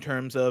go in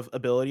terms of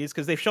abilities,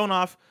 because they've shown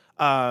off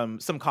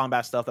some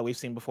combat stuff that we've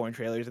seen before in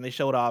trailers, and they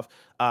showed off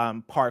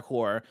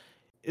parkour.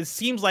 It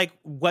seems like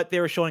what they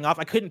were showing off,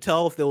 I couldn't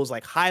tell if there was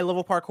like high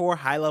level parkour,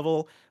 high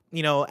level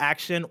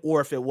action,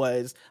 or if it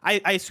was,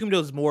 I assumed it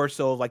was more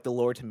so like the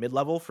lower to mid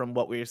level from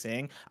what we were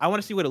seeing. I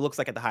want to see what it looks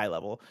like at the high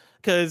level,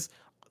 because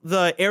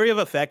the area of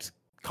effect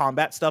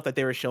combat stuff that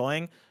they were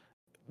showing,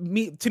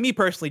 to me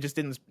personally, just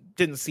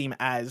didn't seem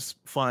as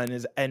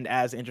fun and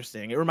as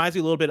interesting. It reminds me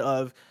a little bit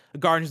of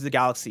Guardians of the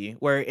Galaxy,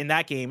 where in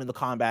that game, in the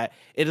combat,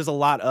 it is a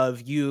lot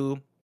of you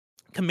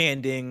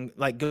commanding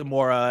like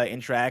Gamora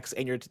and Drax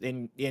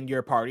and in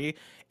your party,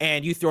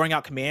 and you throwing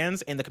out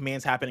commands and the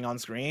commands happening on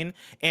screen.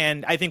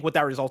 And I think what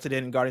that resulted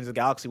in Guardians of the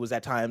Galaxy was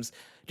at times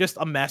just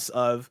a mess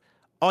of,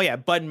 oh yeah,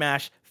 button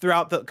mash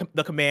throughout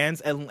the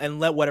commands and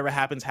let whatever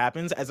happens,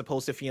 as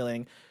opposed to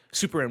feeling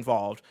super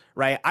involved,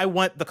 right? I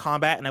want the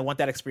combat and I want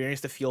that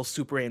experience to feel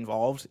super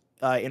involved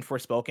in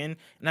Forespoken,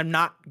 and I've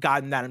not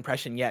gotten that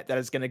impression yet that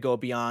it's going to go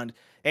beyond,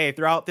 hey,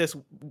 throughout this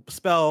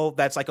spell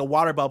that's like a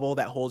water bubble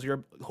that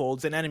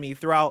holds an enemy,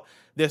 throughout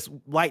this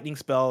lightning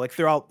spell, like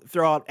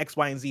throughout X,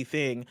 Y, and Z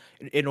thing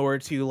in order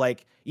to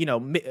like,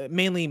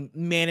 mainly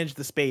manage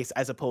the space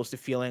as opposed to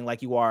feeling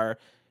like you are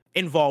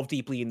involved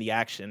deeply in the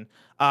action.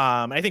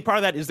 And I think part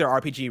of that is their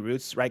RPG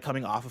roots, right?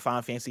 Coming off of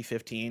Final Fantasy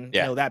 15,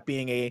 that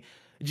being a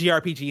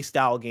JRPG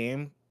style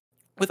game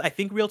with, I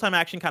think, real-time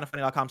action, kind of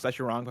funny.com /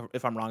 you're wrong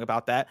if I'm wrong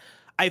about that.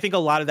 I think a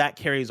lot of that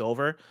carries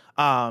over.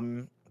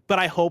 But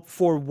I hope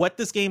for what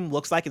this game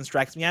looks like and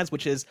strikes me as,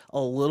 which is a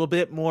little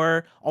bit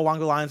more along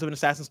the lines of an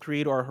Assassin's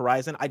Creed or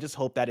Horizon, I just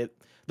hope that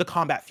the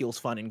combat feels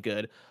fun and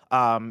good.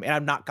 And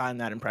I've not gotten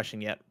that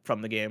impression yet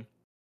from the game.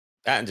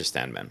 I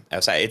understand, man.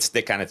 It's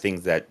the kind of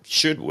things that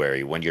should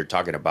worry when you're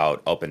talking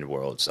about open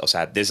worlds.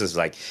 This is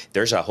like,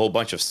 there's a whole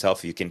bunch of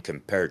stuff you can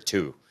compare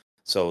to.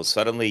 So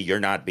suddenly if you're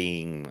not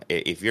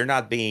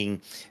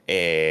being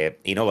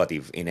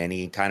innovative in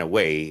any kind of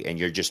way, and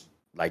you're just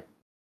like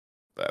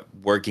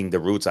working the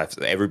routes that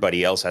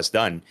everybody else has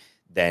done,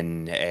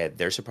 then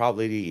there's a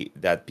probability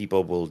that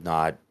people will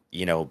not,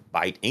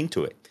 bite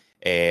into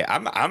it.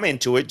 I'm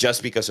into it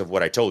just because of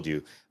what I told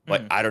you,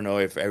 but I don't know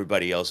if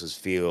everybody else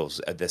feels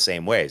the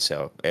same way.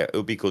 So it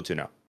would be cool to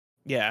know.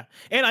 Yeah,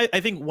 and I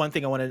think one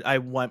thing I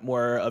want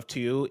more of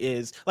too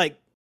is like,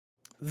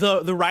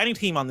 the writing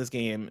team on this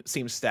game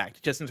seems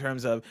stacked, just in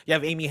terms of, you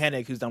have Amy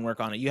Hennig who's done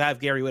work on it, you have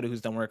Gary Whitta who's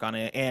done work on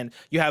it, and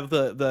you have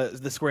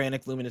the Square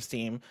Enix Luminous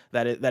team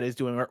that is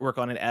doing work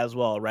on it as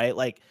well, right?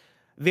 Like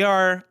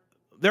they're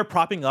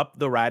propping up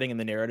the writing and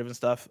the narrative and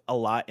stuff a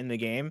lot in the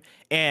game,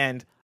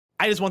 and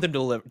I just want them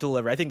to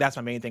deliver. I think that's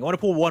my main thing. I want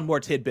to pull one more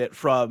tidbit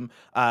from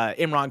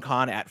Imran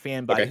Khan at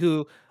Fanbyte,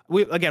 who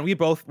we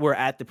both were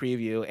at the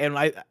preview,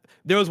 and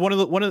there was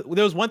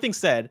one thing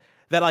said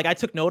that like I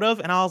took note of,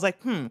 and I was like,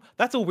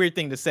 that's a weird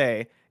thing to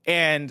say.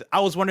 And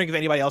I was wondering if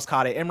anybody else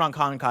caught it. Imran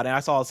Khan caught it, and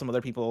I saw some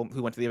other people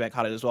who went to the event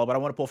caught it as well, but I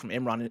want to pull from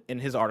Imran in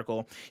his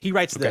article. He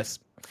writes this: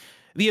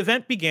 the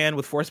event began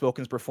with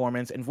Forespoken's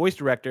performance and voice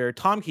director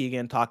Tom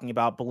Keegan talking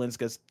about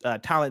Belinska's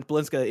talent.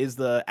 Belinska is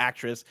the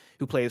actress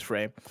who plays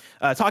Frey.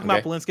 Talking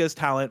about Belinska's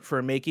talent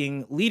for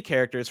making lead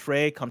character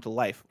Frey come to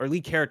life.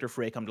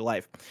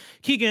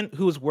 Keegan,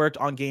 who has worked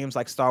on games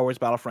like Star Wars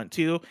Battlefront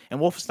 2 and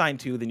Wolfenstein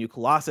 2: The New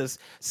Colossus,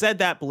 said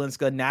that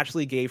Belinska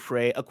naturally gave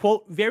Frey a,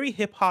 quote, very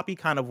hip-hoppy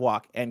kind of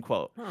walk, end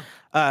quote.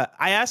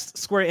 I asked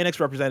Square Enix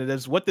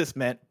representatives what this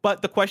meant,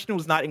 but the question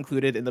was not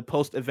included in the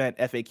post-event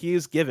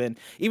FAQs given,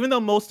 even though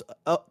most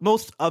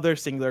other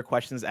singular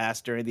questions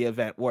asked during the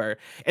event were.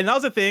 And that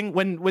was the thing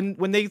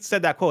when they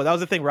said that quote. That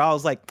was the thing where I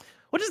was like,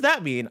 what does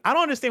that mean? I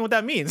don't understand what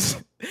that means.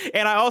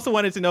 And I also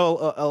wanted to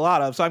know a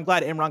lot of, so I'm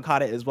glad Imran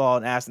caught it as well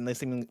and asked, and they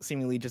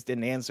seemingly just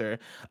didn't answer.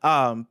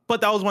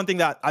 But that was one thing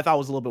that I thought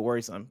was a little bit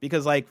worrisome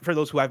because, like, for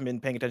those who haven't been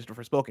paying attention to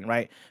Forspoken,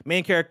 right?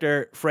 Main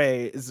character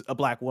Frey is a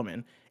black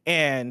woman.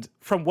 And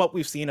from what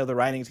we've seen of the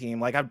writing team,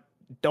 like, I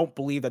don't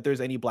believe that there's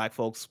any black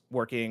folks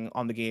working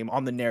on the game,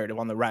 on the narrative,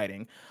 on the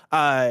writing.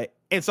 And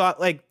so,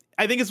 like,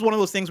 I think it's one of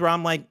those things where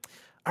I'm like,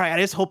 all right,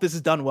 I just hope this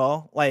is done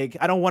well. Like,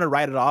 I don't want to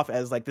write it off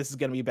as like, this is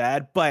going to be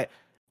bad, but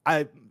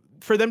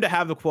for them to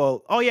have the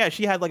quote, oh yeah,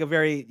 she had like a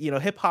very,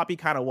 hip hoppy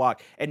kind of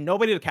walk, and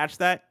nobody to catch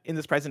that in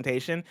this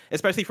presentation,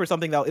 especially for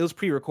something that it was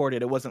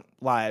pre-recorded, it wasn't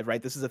live,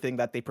 right? This is a thing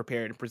that they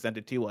prepared and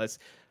presented to us.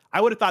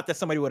 I would have thought that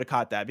somebody would have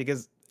caught that,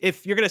 because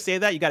if you're going to say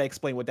that, you got to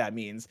explain what that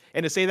means.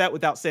 And to say that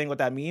without saying what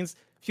that means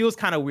feels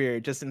kind of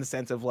weird, just in the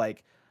sense of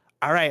like,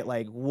 all right,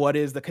 like, what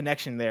is the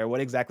connection there? What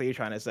exactly are you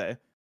trying to say?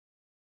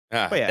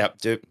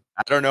 Dude,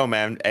 I don't know,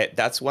 man.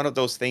 That's one of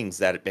those things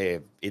that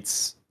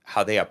it's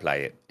how they apply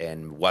it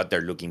and what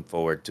they're looking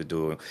forward to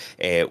do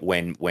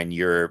when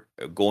you're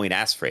going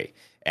as Frey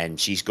and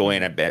she's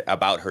going a bit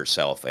about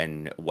herself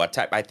and what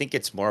type. I think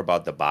it's more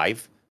about the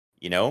vibe,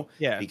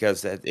 Yeah.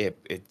 Because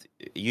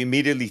you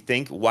immediately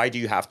think, why do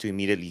you have to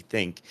immediately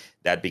think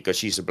that because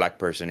she's a black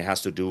person, it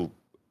has to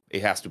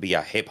be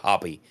a hip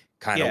hoppy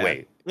kind of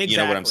way. Exactly. You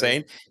know what I'm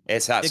saying?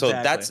 Exactly. So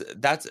that's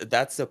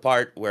the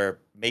part where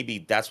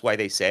maybe that's why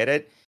they said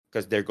it,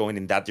 because they're going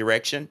in that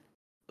direction.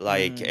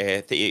 Like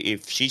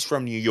if she's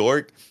from New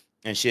York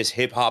and she's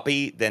hip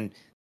hoppy, then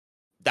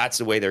that's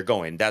the way they're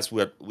going. That's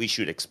what we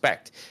should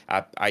expect.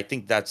 I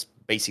think that's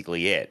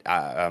basically it.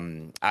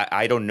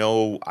 I don't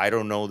know. I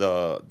don't know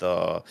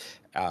the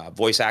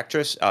voice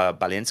actress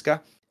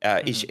Balenska.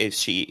 Is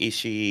she?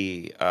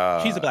 She's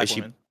a black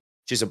woman.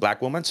 She's a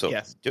black woman, so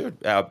yes. Dude,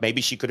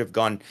 maybe she could have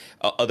gone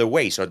other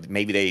ways, or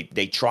maybe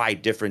they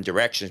tried different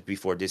directions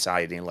before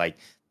deciding like,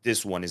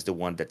 this one is the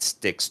one that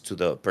sticks to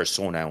the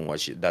persona and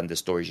than the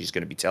story she's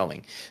going to be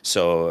telling.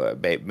 So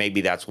maybe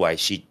that's why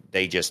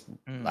they just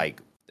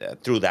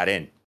threw that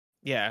in.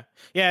 Yeah,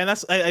 and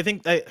that's I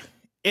think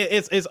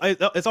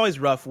it's always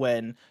rough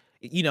when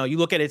you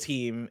look at a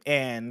team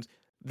and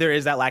there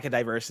is that lack of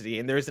diversity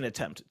and there is an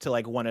attempt to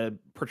like want to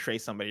portray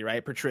somebody,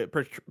 right?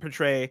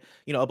 Portray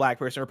a black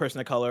person or a person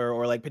of color,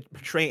 or like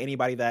portray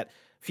anybody that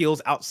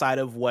feels outside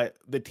of what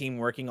the team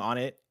working on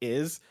it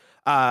is.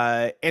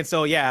 And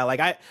so yeah,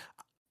 like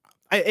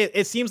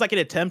it seems like an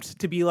attempt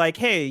to be like,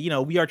 hey,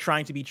 we are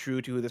trying to be true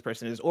to who this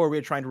person is, or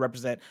we're trying to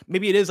represent.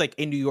 Maybe it is like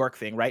a New York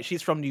thing, right?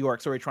 She's from New York,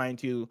 so we're trying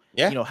to,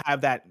 have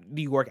that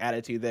New York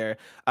attitude there.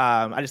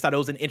 I just thought it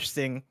was an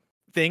interesting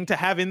thing to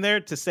have in there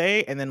to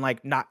say, and then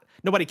like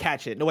nobody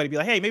catch it. Nobody be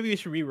like, hey, maybe we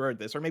should reword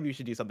this, or maybe we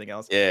should do something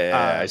else.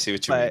 Yeah, I see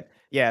what you mean.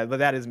 Yeah, but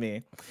that is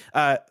me.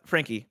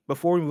 Frankie,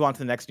 before we move on to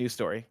the next news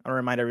story, I want to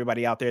remind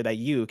everybody out there that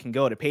you can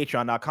go to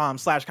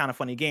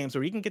patreon.com/kindoffunnygames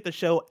where you can get the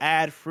show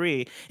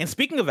ad-free. And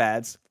speaking of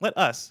ads, let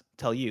us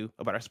tell you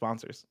about our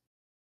sponsors.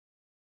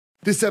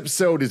 This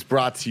episode is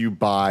brought to you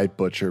by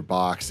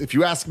ButcherBox. If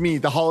you ask me,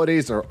 the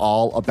holidays are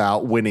all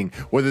about winning,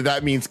 whether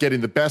that means getting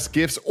the best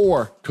gifts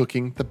or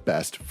cooking the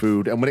best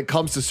food. And when it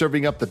comes to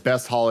serving up the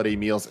best holiday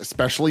meals,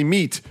 especially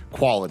meat,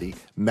 quality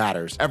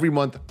matters. Every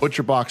month,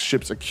 ButcherBox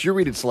ships a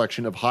curated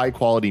selection of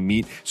high-quality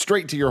meat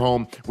straight to your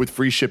home with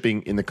free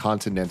shipping in the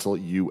continental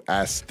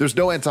U.S. There's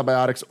no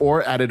antibiotics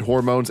or added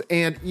hormones,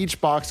 and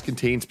each box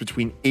contains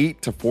between 8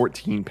 to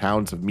 14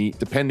 pounds of meat,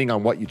 depending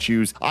on what you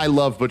choose. I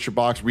love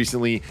ButcherBox.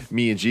 Recently,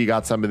 me and G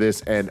got some of this,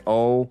 and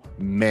oh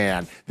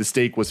man, the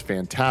steak was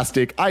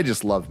fantastic. I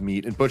just love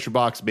meat, and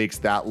ButcherBox makes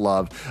that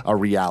love a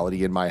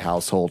reality in my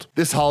household.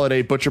 This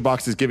holiday,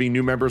 ButcherBox is giving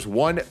new members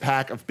 1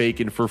 pack of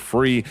bacon for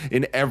free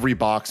in every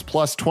box,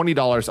 plus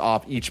 $20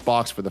 off each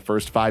box for the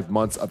first 5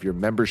 months of your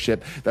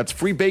membership. That's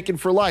free bacon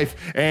for life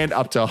and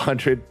up to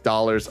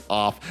 $100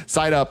 off.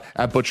 Sign up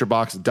at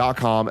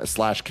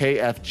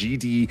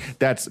butcherbox.com/KFGD.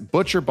 That's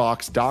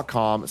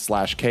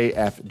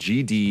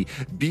butcherbox.com/KFGD.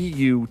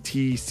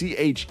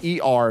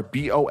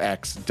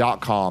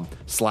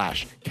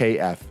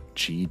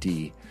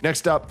 butcherbox.com/KFGD.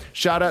 Next up,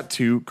 shout out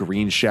to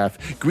Green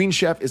Chef. Green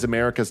Chef is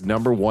America's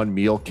 #1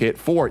 meal kit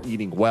for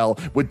eating well,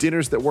 with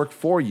dinners that work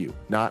for you,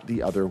 not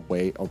the other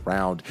way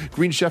around.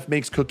 Green Chef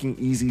makes cooking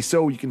easy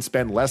so you can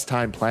spend less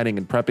time planning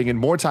and prepping and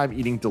more time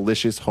eating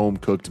delicious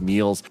home-cooked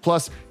meals.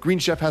 Plus, Green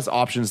Chef has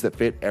options that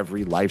fit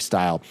every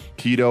lifestyle: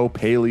 keto,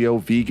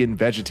 paleo, vegan,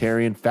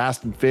 vegetarian,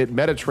 fast and fit,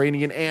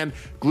 Mediterranean, and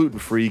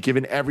gluten-free,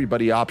 giving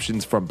everybody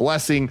options from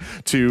Blessing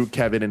to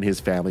Kevin and his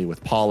family,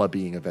 with Paula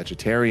being a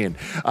vegetarian.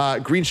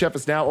 Green Chef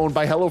is now owned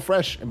by Hello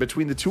HelloFresh. And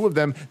between the two of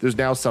them, there's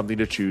now something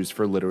to choose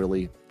for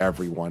literally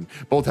everyone.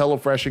 Both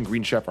HelloFresh and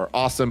Green Chef are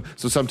awesome,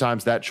 so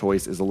sometimes that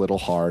choice is a little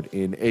hard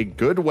in a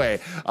good way.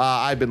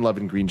 I've been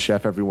loving Green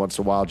Chef. Every once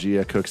in a while,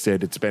 Gia cooks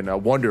it. It's been a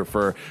wonder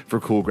for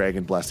Cool Greg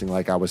and Blessing,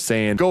 like I was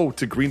saying. Go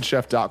to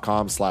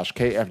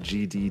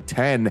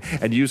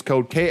greenchef.com/KFGD10 and use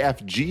code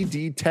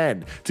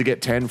KFGD10 to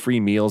get 10 free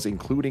meals,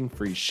 including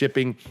free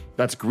shipping.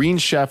 That's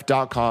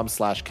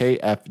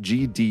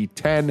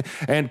greenchef.com/KFGD10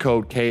 and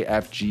code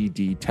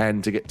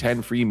KFGD10 to get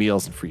 10 free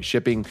meals and free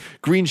shipping.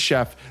 Green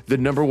Chef, the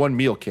 #1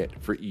 meal kit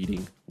for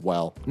eating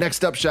well.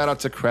 Next up, shout out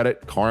to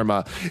Credit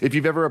Karma. If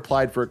you've ever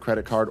applied for a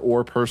credit card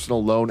or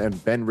personal loan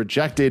and been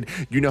rejected,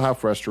 you know how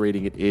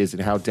frustrating it is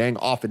and how dang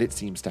often it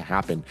seems to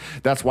happen.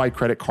 That's why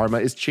Credit Karma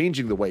is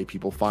changing the way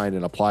people find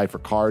and apply for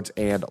cards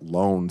and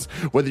loans.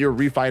 Whether you're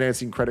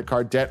refinancing credit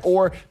card debt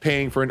or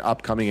paying for an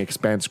upcoming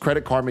expense,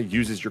 Credit Karma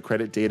uses your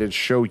credit data to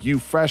show you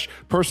fresh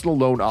personal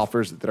loan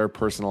offers that are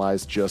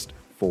personalized just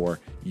for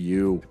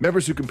you.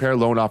 Members who compare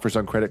loan offers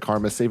on Credit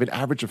Karma save an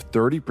average of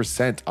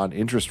 30% on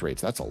interest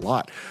rates. That's a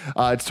lot.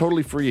 It's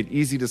totally free and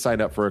easy to sign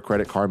up for a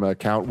Credit Karma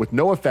account with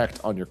no effect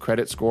on your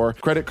credit score.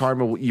 Credit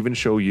Karma will even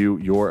show you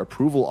your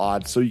approval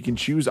odds so you can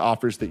choose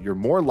offers that you're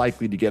more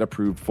likely to get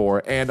approved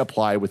for and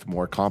apply with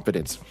more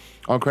confidence.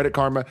 On Credit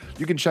Karma,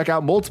 you can check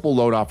out multiple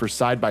loan offers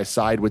side by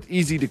side with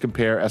easy to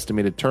compare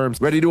estimated terms.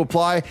 Ready to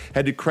apply?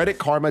 Head to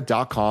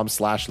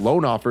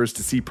creditkarma.com/loan offers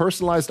to see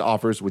personalized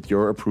offers with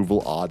your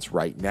approval odds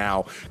right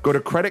now. Go to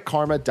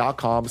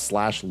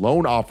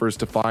creditkarma.com/loan offers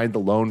to find the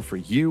loan for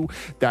you.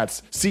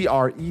 That's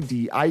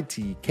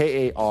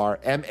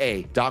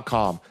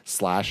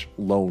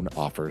creditkarma.com/loan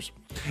offers.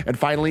 And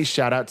finally,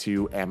 shout out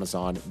to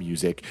Amazon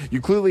Music. You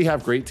clearly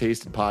have great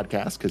taste in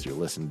podcasts because you're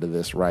listening to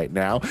this right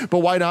now, but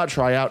why not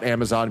try out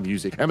Amazon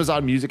Music?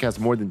 Amazon Music has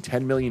more than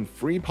 10 million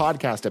free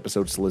podcast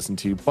episodes to listen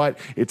to, but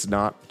it's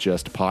not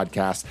just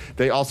podcasts.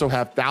 They also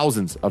have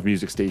thousands of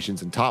music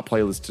stations and top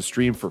playlists to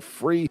stream for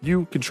free.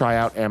 You can try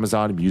out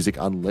Amazon Music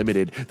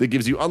Unlimited that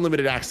gives you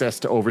unlimited access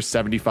to over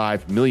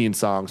 75 million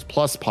songs,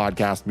 plus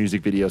podcast,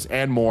 music videos,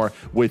 and more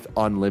with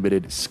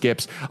unlimited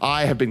skips.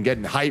 I have been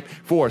getting hype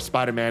for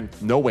Spider-Man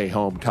No Way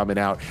Home coming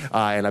out,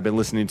 and I've been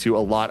listening to a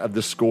lot of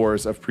the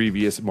scores of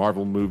previous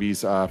Marvel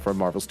movies from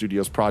Marvel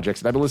Studios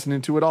projects, and I've been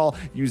listening to it all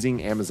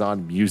using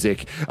Amazon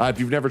Music. If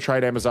you've never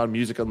tried Amazon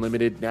Music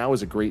Unlimited, now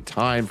is a great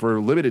time. For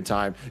a limited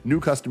time, new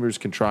customers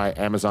can try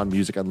Amazon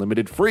Music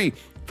Unlimited free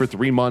for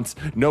 3 months,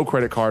 no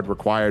credit card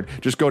required.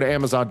 Just go to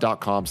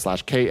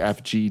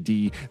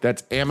amazon.com/KFGD.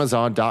 That's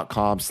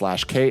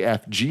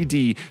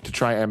amazon.com/KFGD to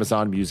try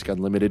Amazon Music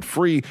Unlimited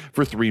free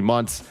for 3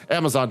 months.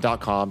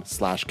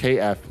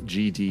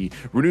 Amazon.com/KFGD.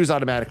 Renews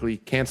automatically,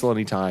 cancel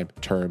anytime,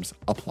 terms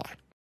apply.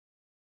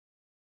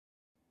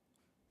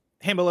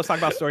 Hambo, let's talk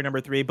about story number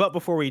 3. But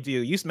before we do,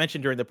 you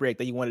mentioned during the break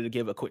that you wanted to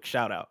give a quick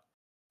shout out.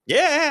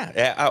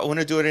 Yeah, I want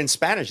to do it in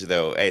Spanish,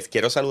 though.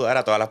 Quiero saludar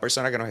a todas las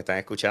personas que nos están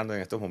escuchando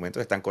en estos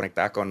momentos, están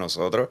conectadas con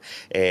nosotros,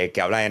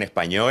 que hablan en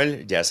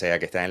español, ya sea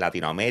que están en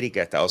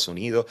Latinoamérica, Estados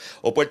Unidos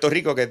o Puerto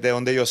Rico, que es de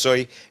donde yo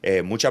soy.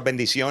 Muchas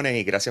bendiciones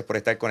y gracias por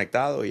estar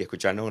conectados y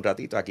escucharnos un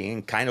ratito aquí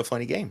en Kind of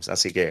Funny Games.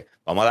 Así que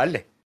vamos a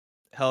darle.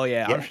 Hell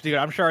yeah.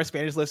 I'm sure our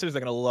Spanish listeners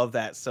are going to love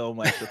that so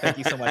much. So thank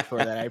you so much for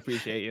that. I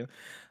appreciate you.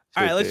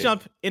 All right, let's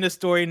jump into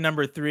story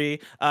number 3.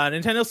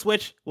 Nintendo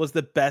Switch was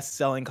the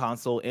best-selling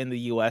console in the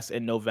US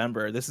in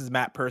November. This is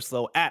Matt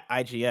Purslow at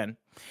IGN.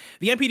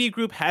 The NPD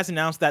Group has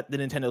announced that the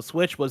Nintendo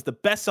Switch was the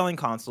best-selling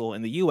console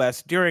in the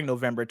US during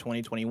November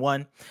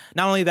 2021.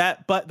 Not only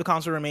that, but the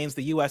console remains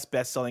the US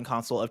best-selling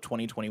console of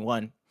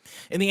 2021.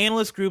 In the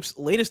analyst group's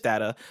latest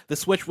data, the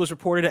Switch was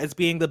reported as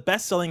being the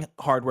best-selling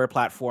hardware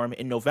platform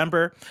in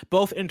November,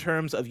 both in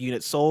terms of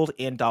units sold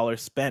and dollars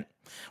spent.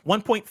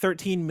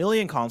 1.13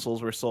 million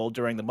consoles were sold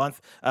during the month,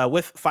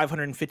 with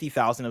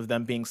 550,000 of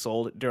them being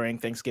sold during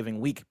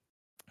Thanksgiving week.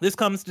 This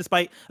comes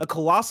despite a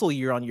colossal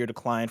year-on-year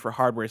decline for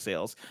hardware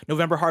sales.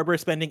 November hardware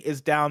spending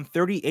is down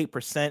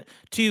 38%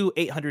 to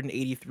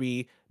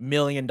 $883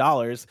 million.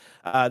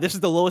 This is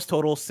the lowest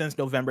total since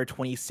November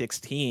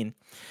 2016.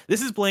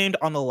 This is blamed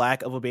on the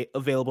lack of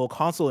available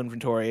console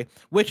inventory,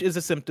 which is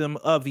a symptom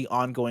of the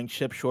ongoing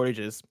chip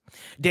shortages.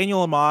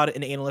 Daniel Ahmad,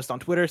 an analyst on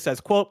Twitter,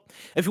 says, quote,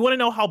 "If you want to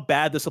know how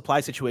bad the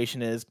supply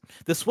situation is,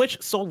 the Switch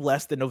sold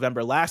less than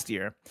November last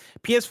year.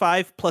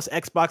 PS5 plus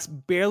Xbox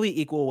barely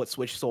equal what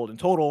Switch sold in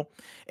total,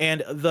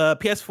 and the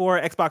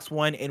PS4, Xbox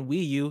One, and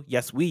Wii U,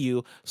 yes, Wii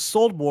U,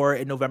 sold more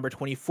in November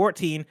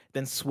 2014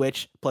 than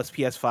Switch plus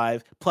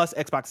PS5 plus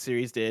Xbox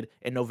Series did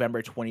in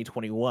November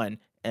 2021,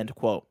 end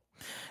quote.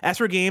 As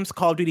for games,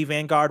 Call of Duty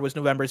Vanguard was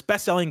November's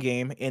best-selling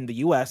game in the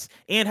US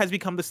and has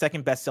become the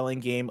second best-selling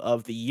game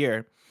of the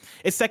year.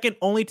 It's second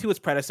only to its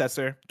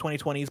predecessor,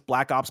 2020's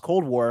Black Ops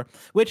Cold War,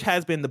 which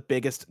has been the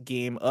biggest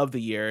game of the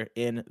year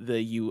in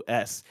the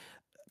US.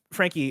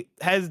 Frankie,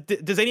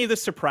 does any of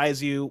this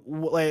surprise you?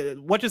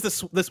 What does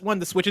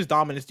the Switch's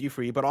dominance do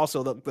for you, but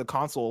also the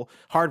console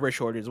hardware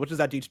shortages? What does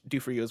that do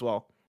for you as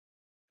well?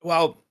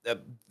 Well,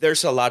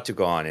 there's a lot to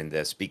go on in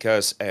this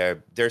because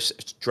there's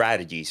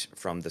strategies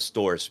from the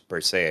stores per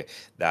se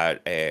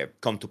that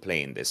come to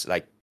play in this.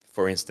 Like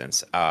for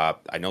instance,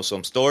 I know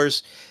some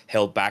stores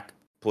held back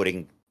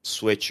putting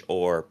Switch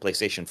or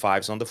PlayStation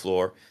 5s on the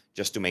floor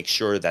just to make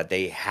sure that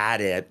they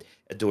had it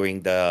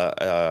during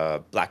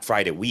the Black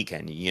Friday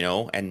weekend,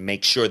 and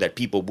make sure that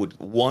people would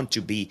want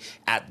to be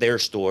at their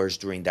stores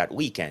during that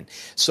weekend.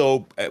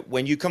 So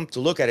when you come to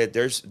look at it,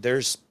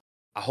 there's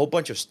a whole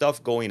bunch of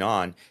stuff going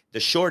on. The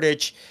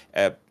shortage,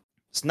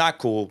 it's not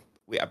cool.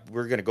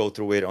 We're going to go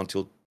through it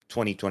until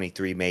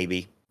 2023,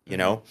 maybe,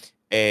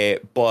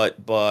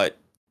 but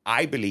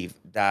I believe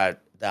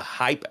that the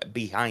hype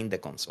behind the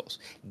consoles,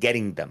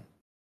 getting them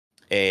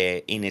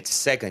in its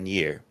second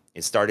year,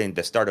 the start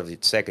of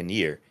its second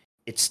year,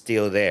 it's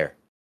still there.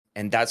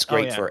 And that's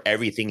great for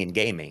everything in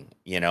gaming,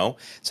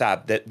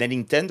 So the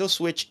Nintendo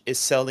Switch is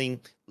selling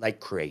like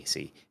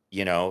crazy.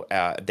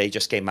 They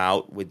just came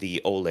out with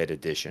the OLED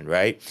edition,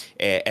 right?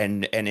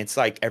 And it's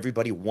like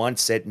everybody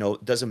wants it. No,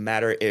 it doesn't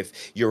matter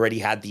if you already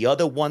had the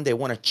other one. They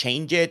want to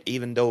change it,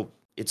 even though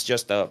it's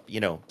just a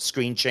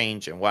screen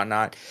change and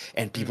whatnot,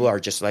 and people are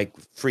just like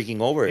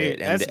freaking over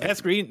it. And that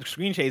screen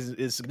change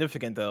is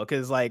significant though,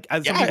 because like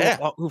as some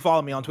people who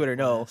follow me on Twitter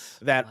know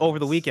that over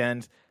the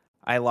weekend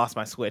I lost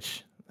my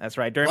Switch. That's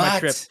right, during my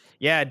trip.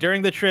 Yeah,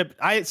 during the trip.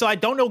 I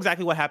don't know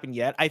exactly what happened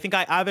yet. I think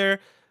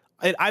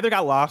it either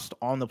got lost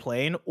on the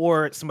plane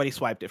or somebody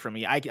swiped it from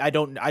me. I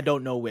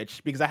don't know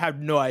which, because I have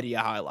no idea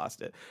how I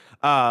lost it.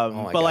 But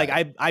God. Like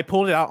I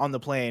pulled it out on the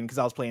plane because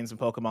I was playing some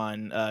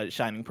Pokemon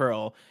Shining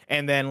Pearl,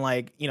 and then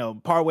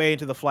part way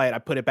into the flight I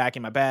put it back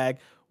in my bag,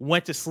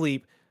 went to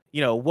sleep,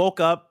 woke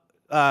up,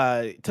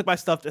 took my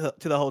stuff to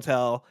the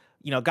hotel,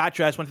 got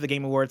dressed, went to the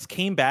Game Awards,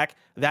 came back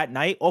that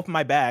night, opened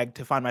my bag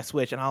to find my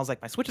Switch, and I was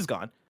like, my Switch is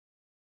gone.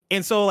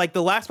 And so like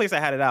the last place I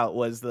had it out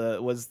was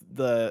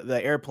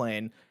the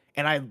airplane.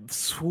 And I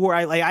swore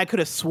I could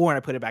have sworn I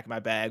put it back in my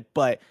bag,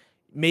 but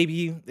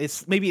maybe it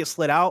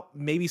slid out.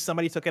 Maybe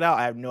somebody took it out.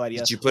 I have no idea.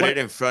 Did you put it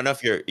in front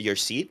of your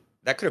seat?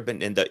 That could have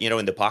been in the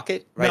in the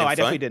pocket, right? No, I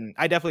definitely didn't.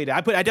 I definitely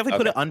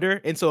put it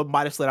under, and so it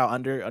might have slid out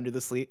under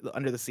the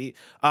seat.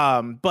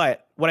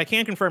 But what I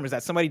can confirm is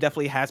that somebody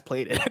definitely has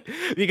played it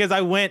because I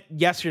went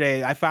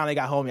yesterday. I finally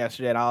got home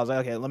yesterday, and I was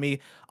like, okay, let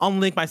me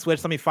unlink my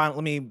Switch.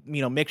 Let me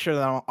make sure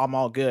that I'm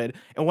all good.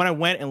 And when I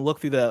went and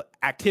looked through the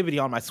activity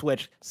on my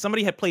Switch,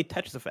 somebody had played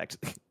Tetris Effect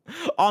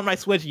on my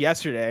Switch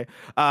yesterday.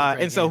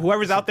 And so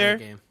whoever's out there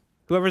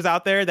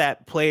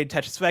that played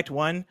Tetris Effect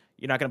 1,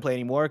 you're not going to play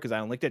anymore because I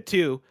unlinked it.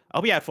 2, I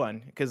hope you had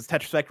fun because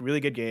Tetris Effect,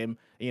 really good game,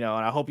 and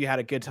I hope you had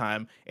a good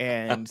time.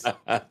 And,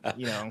 hey,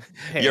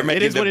 you're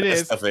making it is what it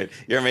is. Of it.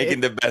 You're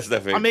making the best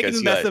of it. I'm making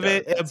the best of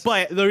it.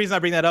 But the reason I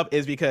bring that up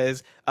is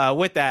because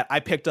with that, I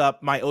picked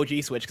up my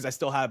OG Switch because I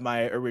still have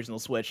my original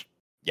Switch.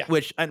 Yeah.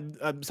 Which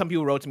some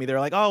people wrote to me. They're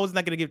like, "Oh, wasn't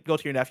that going to go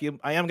to your nephew?"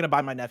 I am going to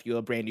buy my nephew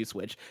a brand new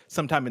Switch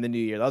sometime in the new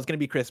year. That was going to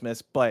be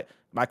Christmas, but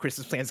my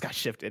Christmas plans got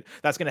shifted.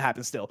 That's going to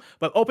happen still.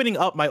 But opening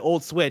up my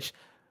old Switch,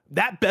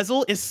 that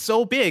bezel is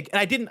so big, and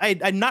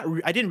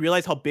I didn't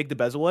realize how big the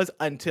bezel was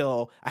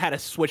until I had to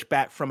switch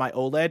back from my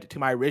OLED to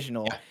my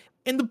original,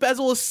 and the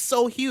bezel is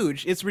so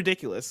huge, it's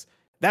ridiculous.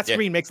 That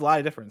screen makes a lot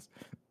of difference.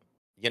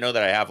 You know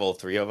that I have all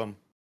three of them.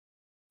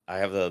 I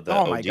have the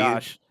oh OG, my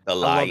gosh, the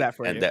Lite,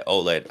 and the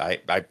OLED.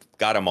 I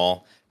got them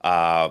all.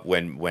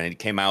 When it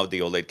came out,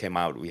 the OLED came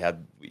out. We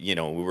had we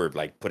were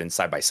like putting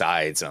side by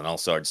sides and all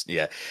sorts.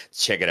 Yeah,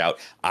 check it out.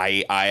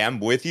 I am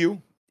with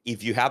you.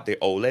 If you have the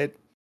OLED,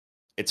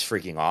 it's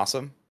freaking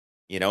awesome.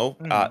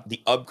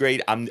 The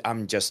upgrade,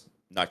 I'm just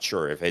not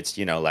sure if it's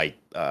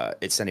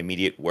it's an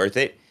immediate worth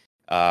it.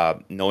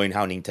 Knowing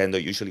how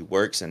Nintendo usually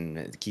works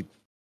and keep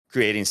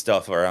creating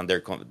stuff around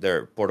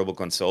their portable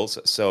consoles.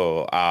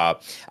 So I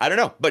don't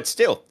know, but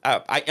still,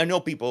 I know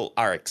people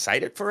are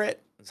excited for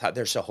it.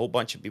 There's a whole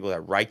bunch of people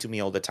that write to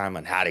me all the time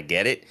on how to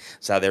get it.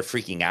 So they're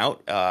freaking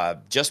out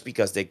just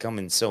because they come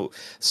in so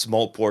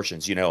small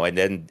portions, and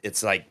then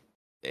it's like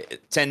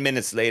 10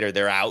 minutes later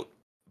they're out.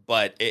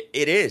 But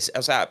it is,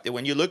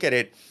 when you look at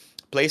it,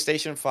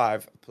 PlayStation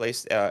 5,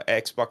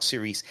 Xbox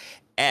Series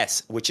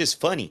S, which is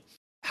funny,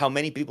 how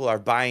many people are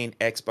buying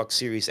Xbox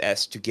Series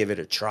S to give it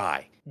a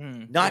try.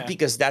 Not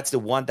because that's the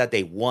one that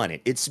they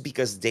wanted. It's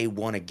because they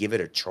want to give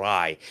it a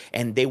try,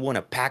 and they want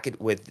to pack it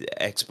with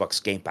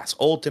Xbox Game Pass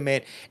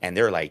Ultimate, and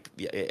they're like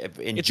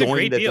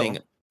enjoying the thing.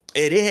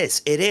 It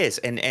is.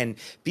 And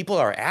people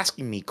are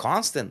asking me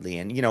constantly,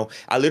 and,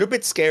 a little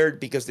bit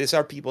scared because these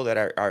are people that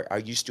are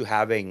used to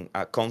having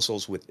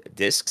consoles with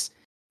discs.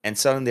 And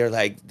suddenly they're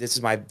like, this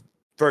is my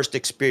first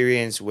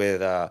experience with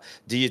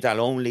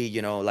digital only,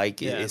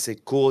 is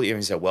it cool?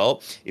 You say,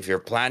 well, if you're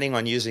planning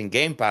on using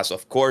Game Pass,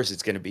 of course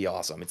it's going to be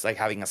awesome. It's like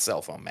having a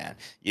cell phone, man.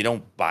 You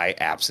don't buy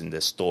apps in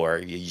the store.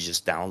 You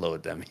just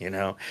download them,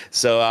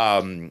 So,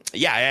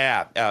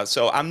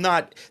 so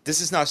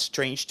this is not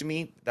strange to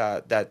me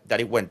that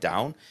it went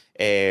down.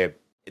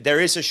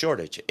 There is a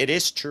shortage. It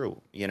is true,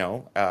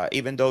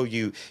 even though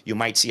you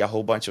might see a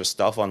whole bunch of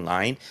stuff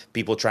online,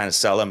 people trying to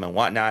sell them and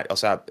whatnot.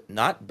 Also,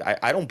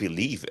 I don't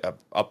believe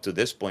up to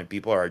this point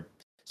people are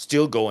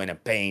still going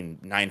and paying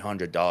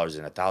 $900 and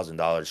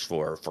 $1,000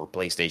 for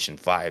PlayStation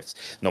 5s,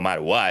 no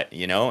matter what.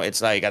 You know,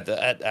 it's like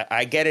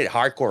I get it,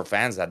 hardcore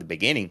fans at the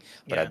beginning,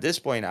 but at this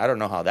point, I don't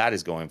know how that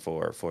is going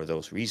for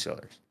those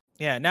resellers.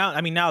 Yeah,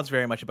 now it's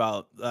very much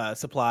about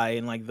supply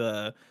and like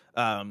the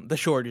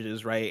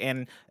shortages, right?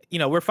 And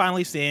we're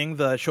finally seeing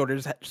the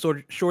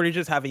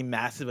shortages have a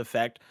massive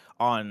effect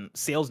on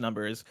sales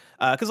numbers.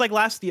 Because like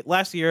last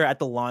year at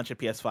the launch of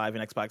PS5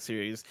 and Xbox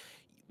Series,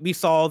 we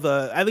saw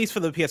at least for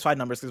the PS5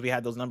 numbers, because we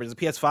had those numbers, the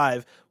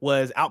PS5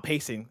 was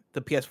outpacing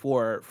the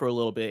PS4 for a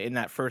little bit in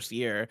that first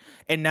year,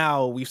 and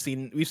now we've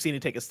seen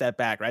it take a step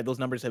back, right? Those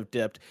numbers have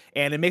dipped,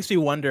 and it makes me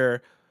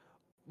wonder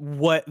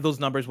what those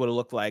numbers would have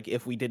looked like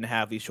if we didn't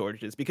have these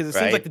shortages, because it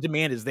seems like the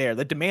demand is there.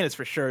 The demand is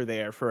for sure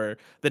there for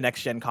the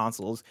next gen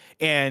consoles.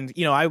 And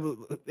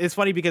it's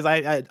funny because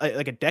I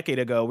like a decade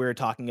ago we were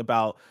talking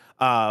about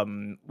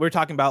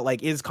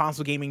like, is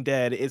console gaming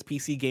dead? Is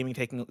PC gaming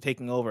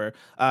taking over?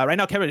 Right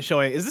now Kevin is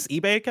showing, is this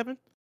eBay, Kevin?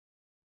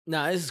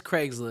 No, this is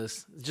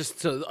Craigslist.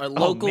 Just so our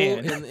local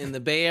in the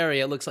Bay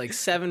Area, it looks like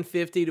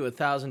 $750 to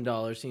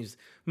 $1,000. Seems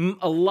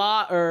a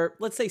lot, or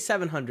let's say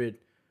 $700.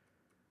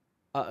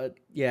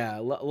 Yeah,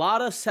 a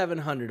lot of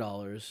 $700.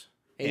 $850,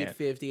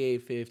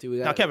 $850. We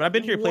got now, Kevin, I've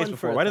been to your place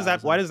before. Why does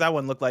that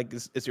one look like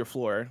it's your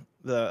floor?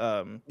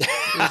 No,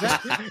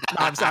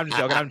 I'm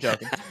just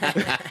joking.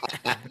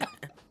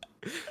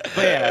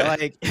 But yeah,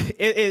 like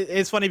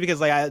it's funny because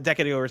like a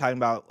decade ago we were talking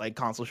about like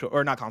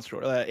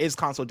is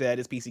console dead?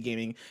 Is PC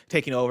gaming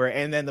taking over?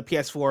 And then the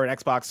PS4 and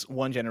Xbox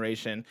One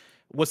generation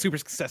was super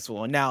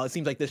successful, and now it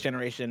seems like this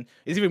generation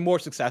is even more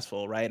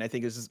successful, right? And I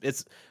think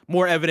it's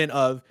more evident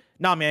of,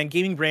 nah, man,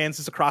 gaming brands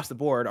just across the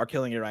board are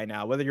killing it right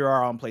now. Whether you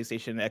are on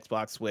PlayStation,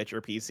 Xbox, Switch,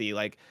 or PC,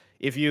 like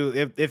if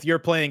you're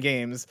playing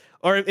games,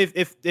 or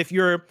if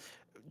you're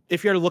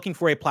looking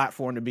for a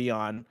platform to be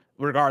on,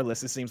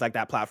 regardless, it seems like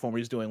that platform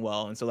is doing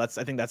well, and so I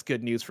think that's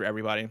good news for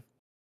everybody.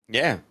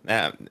 Yeah,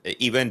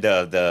 even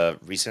the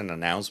recent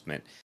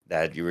announcement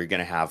that you were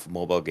gonna have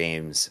mobile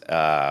games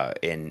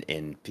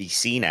in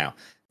PC now,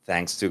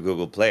 thanks to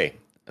Google Play.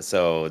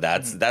 So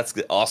that's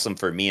awesome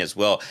for me as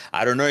well.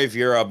 I don't know if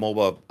you're a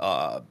mobile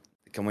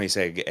can we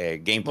say a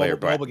game player,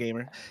 bro? Mobile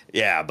gamer.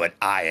 Yeah, but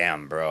I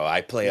am, bro.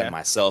 I play on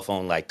my cell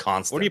phone like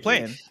constantly. What are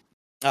you playing?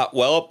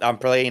 Well, I'm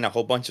playing a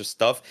whole bunch of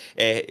stuff.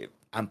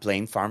 I'm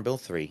playing Farmville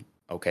 3,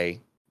 okay?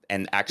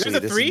 And actually,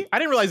 there's a 3? I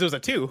didn't realize there was a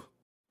 2.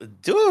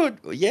 Dude,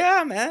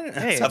 yeah, man.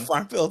 Hey. So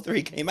Farmville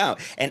 3 came out.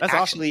 And that's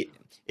actually, awesome.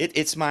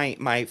 It's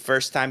my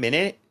first time in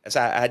it. So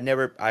I have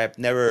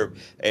never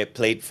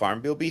played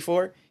Farmville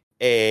before.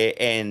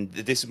 And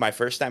this is my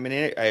first time in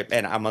it,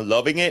 and I'm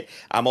loving it.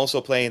 I'm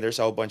also playing, there's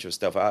a whole bunch of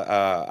stuff.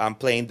 I'm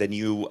playing the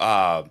new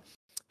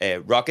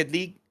Rocket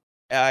League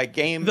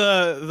game.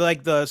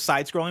 The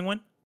side-scrolling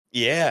one?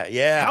 Yeah.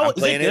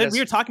 Is it good? We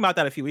were talking about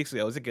that a few weeks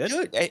ago. Is it good?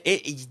 Dude,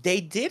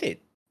 they did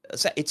it.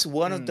 It's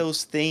one of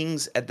those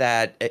things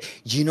that,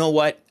 you know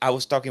what? I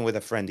was talking with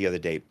a friend the other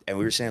day, and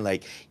we were saying,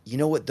 like, you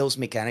know what those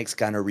mechanics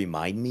kind of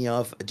remind me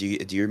of? Do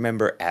you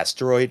remember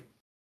Asteroid?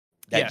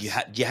 That you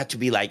had to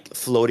be like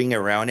floating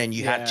around, and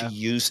you had to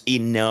use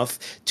enough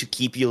to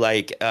keep you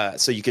like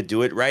so you could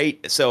do it right.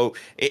 So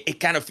it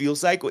kind of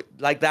feels like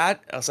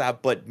that,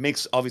 but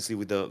mixed obviously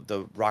with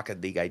the Rocket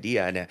League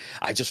idea, and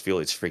I just feel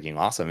it's freaking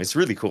awesome. It's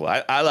really cool.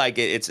 I like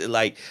it. It's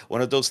like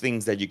one of those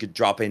things that you could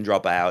drop in,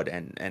 drop out,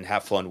 and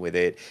have fun with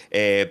it.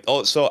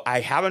 Also, I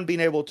haven't been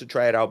able to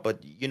try it out,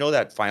 but you know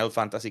that Final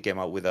Fantasy came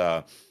out with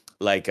one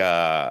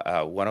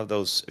of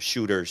those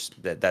shooters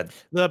that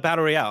the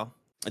Battle Royale.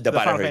 The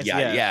Battle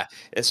Royale, yeah.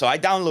 So I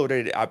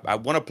downloaded it. I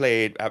want to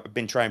play it. I've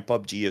been trying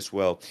PUBG as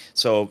well.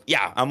 So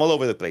yeah, I'm all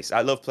over the place.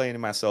 I love playing in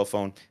my cell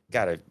phone.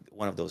 Got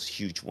one of those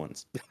huge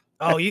ones.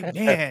 Oh,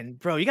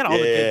 bro, you got all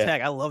the good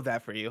tech. I love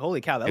that for you. Holy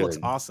cow, that looks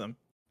awesome.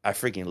 I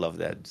freaking love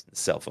that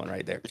cell phone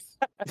right there.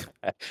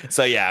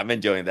 So yeah, I'm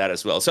enjoying that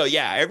as well. So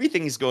yeah,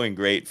 everything is going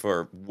great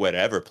for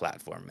whatever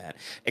platform, man.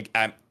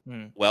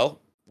 Well,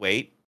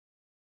 wait,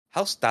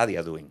 how's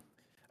Stadia doing?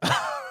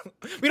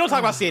 We don't talk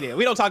about Stadia.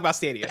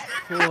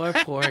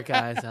 Poor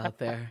guys out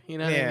there. You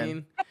know what I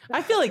mean?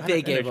 I feel like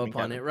they gave up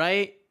on it,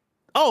 right?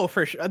 Oh,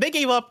 for sure. They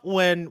gave up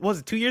when, was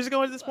it 2 years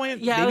ago at this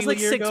point? Yeah, it was like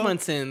 6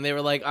 months in. They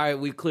were like, all right,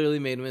 we clearly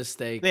made a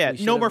mistake. Yeah,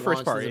 no more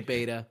first party.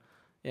 Beta.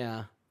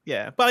 Yeah.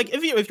 Yeah, but like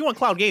if you want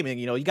cloud gaming,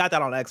 you got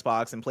that on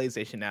Xbox and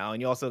PlayStation Now,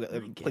 and you also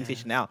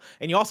PlayStation Now,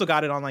 and you also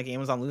got it on like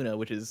Amazon Luna,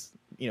 which is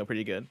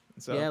pretty good.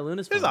 So yeah,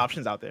 Luna's there's fun.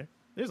 options out there.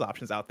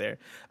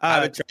 I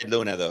haven't tried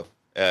Luna though.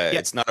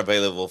 It's not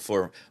available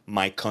for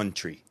my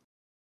country.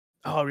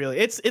 Oh, really?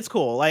 It's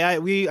cool.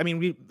 Like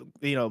we're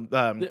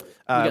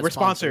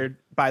sponsored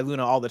by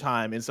Luna all the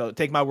time, and so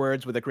take my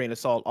words with a grain of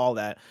salt, all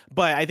that.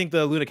 But I think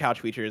the Luna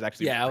couch feature is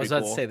actually I was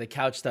about to say the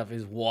couch stuff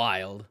is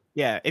wild.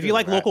 Yeah, if you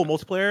like local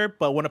multiplayer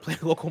but want to play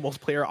local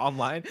multiplayer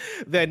online,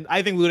 then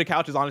I think Luna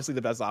couch is honestly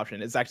the best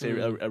option. It's actually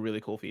a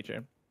really cool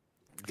feature.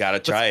 Gotta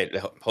try it.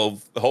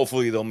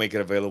 Hopefully they'll make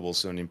it available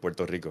soon in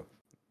Puerto Rico.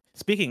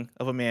 Speaking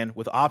of a man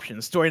with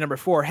options, story number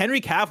 4, Henry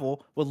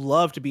Cavill would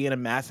love to be in a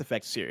Mass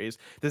Effect series.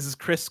 This is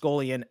Chris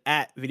Scullion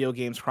at Video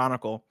Games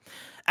Chronicle.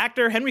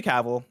 Actor Henry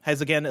Cavill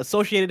has again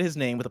associated his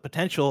name with a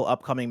potential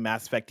upcoming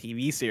Mass Effect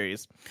TV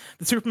series.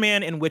 The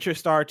Superman and Witcher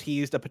star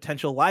teased a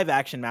potential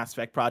live-action Mass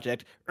Effect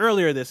project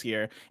earlier this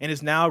year and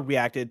has now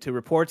reacted to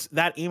reports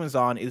that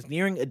Amazon is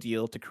nearing a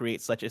deal to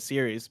create such a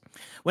series.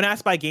 When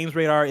asked by Games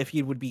Radar if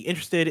he would be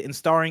interested in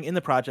starring in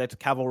the project,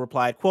 Cavill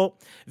replied,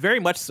 quote, "Very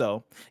much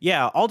so.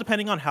 Yeah, all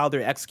depending on how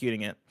they're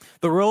executing it.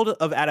 The world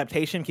of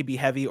adaptation can be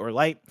heavy or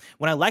light.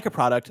 When I like a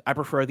product, I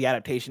prefer the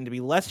adaptation to be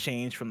less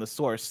changed from the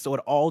source, so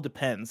it all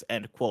depends,"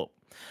 end quote.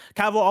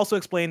 Cavill also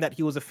explained that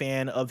he was a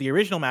fan of the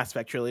original Mass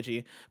Effect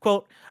trilogy.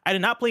 Quote, "I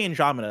did not play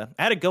Andromeda.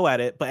 I had a go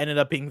at it, but ended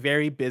up being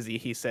very busy,"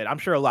 he said. I'm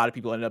sure a lot of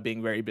people ended up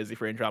being very busy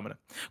for Andromeda.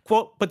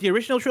 Quote, "But the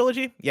original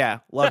trilogy? Yeah,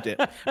 loved it.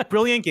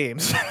 Brilliant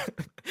games.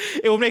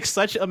 It will make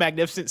such a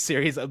magnificent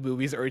series of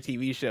movies or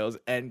TV shows,"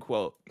 end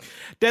quote.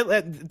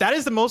 That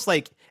is the most,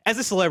 like, as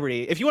a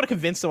celebrity, if you want to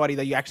convince somebody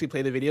that you actually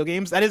play the video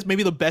games, that is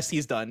maybe the best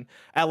he's done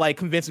at, like,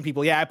 convincing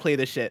people, yeah, I play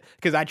this shit.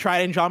 Because I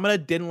tried Andromeda,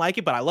 didn't like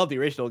it, but I love the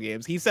original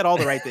games. He said all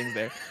the right things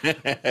there.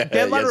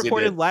 Deadline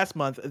reported last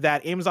month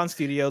that Amazon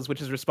Studios,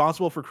 which is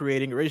responsible for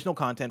creating original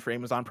content for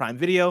Amazon Prime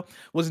Video,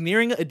 was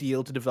nearing a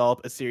deal to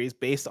develop a series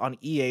based on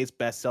EA's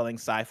best-selling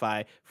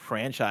sci-fi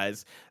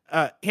franchise.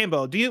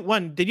 Hambo,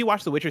 did you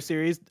watch the Witcher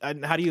series?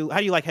 And how do you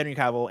like Henry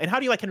Cavill? And how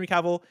do you like Henry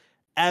Cavill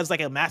as,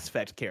 like, a Mass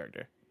Effect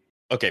character?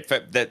 Okay,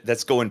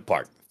 let's go in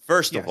part.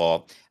 First of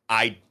all,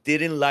 I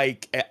didn't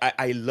like.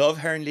 I love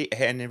Henry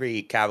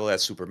Cavill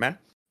as Superman.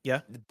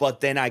 Yeah,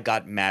 but then I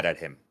got mad at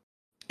him.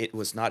 It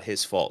was not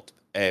his fault.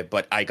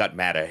 But I got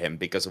mad at him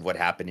because of what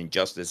happened in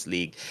Justice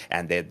League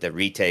and the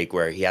retake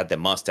where he had the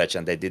mustache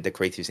and they did the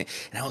crazy thing.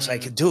 And I was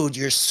like, dude,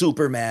 you're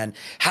Superman.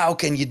 How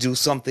can you do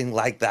something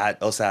like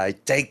that? Also, I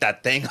take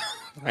that thing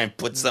and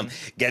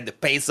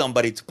pay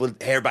somebody to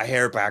put hair by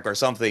hair back or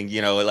something,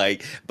 you know,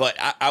 like. But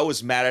I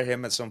was mad at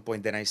him at some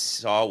point. Then I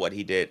saw what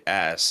he did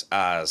as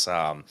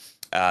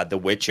The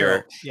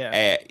Witcher.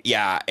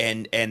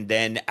 And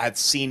then I've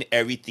seen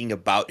everything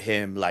about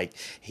him, like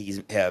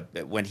he's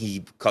when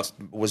he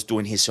was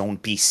doing his own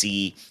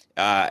PC,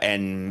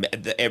 and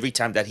every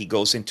time that he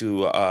goes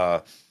into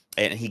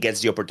and he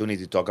gets the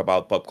opportunity to talk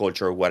about pop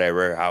culture or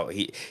whatever. How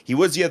he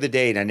was the other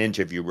day in an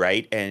interview,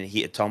 right? And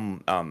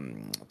Tom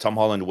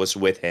Holland was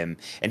with him,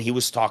 and he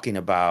was talking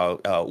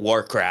about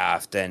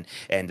Warcraft and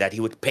that he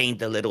would paint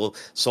the little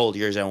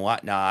soldiers and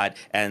whatnot.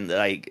 And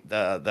like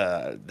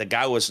the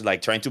guy was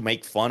like trying to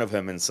make fun of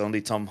him, and suddenly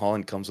Tom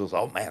Holland comes with,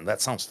 "Oh man,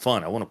 that sounds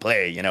fun. I want to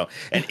play," you know.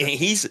 And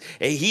he's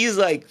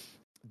like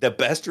the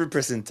best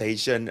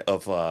representation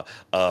of a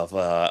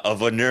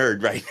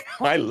nerd right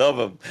now. I love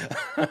him.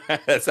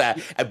 That's that.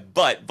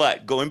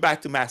 But going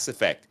back to Mass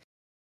Effect,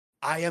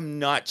 I am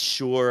not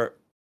sure.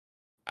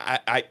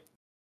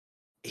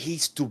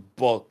 He's too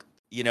bulk,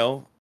 you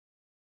know.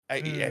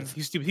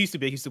 He's too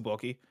big. He's too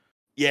bulky.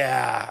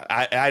 Yeah,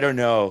 I don't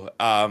know.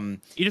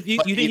 You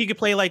think he could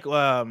play like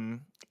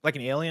an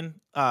alien?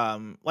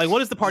 Like,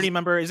 what is the party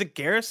member? Is it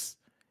Garrus?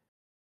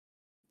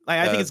 Like,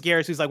 I think it's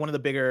Garrus who's like one of the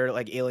bigger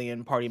like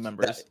alien party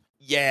members.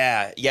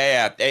 Yeah.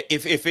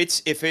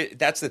 If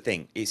that's the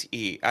thing, is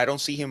I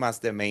don't see him as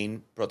the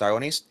main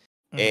protagonist,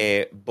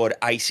 but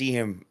I see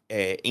him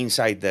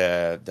inside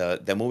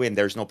the movie, and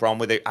there's no problem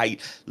with it. I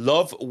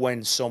love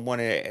when someone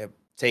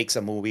takes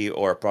a movie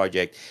or a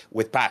project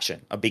with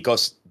passion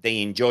because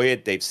they enjoy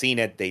it, they've seen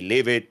it, they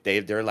live it.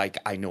 They're like,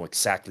 I know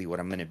exactly what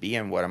I'm going to be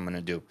and what I'm going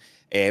to do.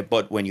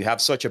 But when you have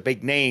such a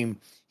big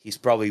name, he's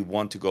probably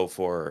want to go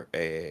for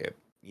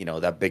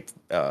that big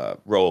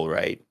role,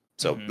 right?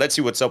 So let's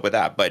see what's up with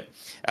that. But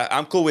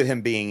I'm cool with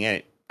him being in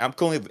it. I'm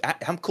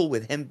cool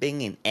with him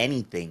being in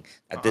anything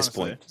at this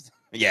point.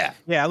 Yeah.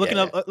 I'm looking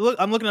up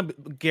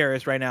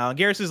Garrus right now. And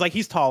Garrus is like,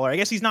 he's taller. I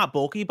guess he's not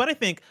bulky, but I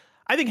think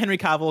Henry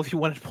Cavill, if you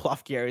wanted to pull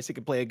off Garrus, he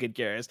could play a good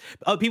Garrus.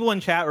 People in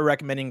chat were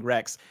recommending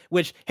Rex,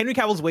 which Henry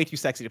Cavill's way too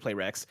sexy to play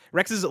Rex.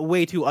 Rex is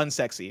way too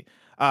unsexy.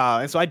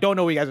 And so I don't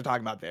know what you guys are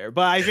talking about there,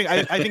 but I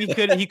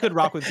think he could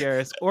rock with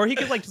Garrus, or he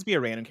could like just be a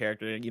random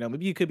character. You know,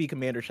 maybe he could be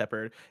Commander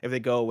Shepard if they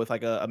go with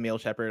like a male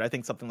Shepard. I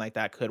think something like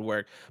that could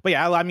work. But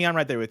yeah, I mean, I'm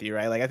right there with you,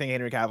 right? Like I think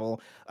Henry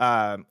Cavill,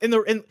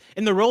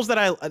 in the roles that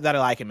I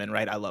like him in,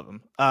 right? I love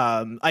him.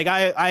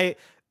 Like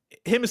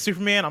him as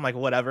Superman, I'm like,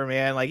 whatever,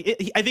 man.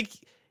 Like I think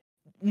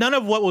none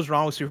of what was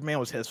wrong with Superman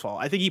was his fault.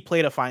 I think he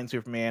played a fine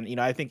Superman. You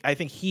know, I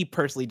think he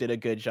personally did a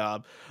good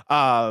job.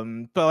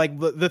 But like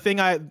the thing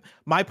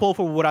my pull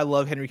for what I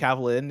love Henry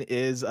Cavill in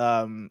is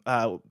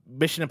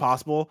Mission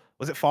Impossible.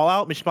 Was it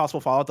Fallout? Mission Impossible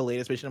Fallout, the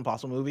latest Mission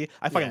Impossible movie.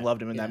 I fucking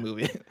loved him in that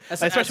movie.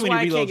 Especially when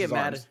he reloads his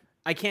arms.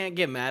 I can't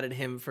get mad at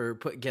him for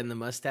getting the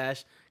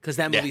mustache because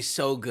that movie's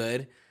so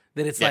good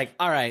that it's like,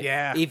 all right,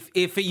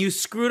 if you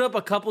screwed up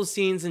a couple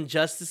scenes in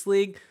Justice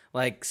League,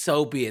 like,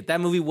 so be it.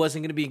 That movie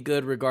wasn't going to be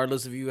good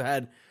regardless if you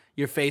had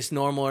your face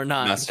normal or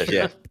not.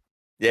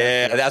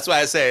 Yeah, that's why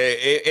I say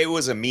it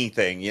was a me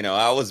thing. You know,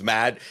 I was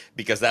mad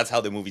because that's how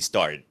the movie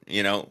started,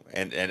 you know,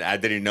 and I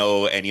didn't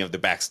know any of the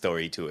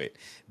backstory to it.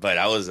 But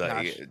I was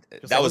like,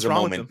 that was a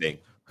moment thing.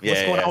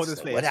 What's going on with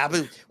his face? What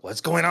happened?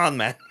 What's going on,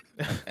 man?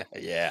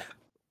 Yeah.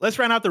 let's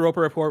round out the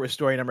Roper Report with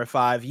story number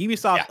 5.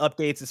 Ubisoft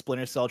updates its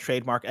Splinter Cell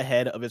trademark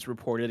ahead of its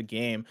reported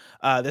game.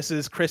 This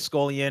is Chris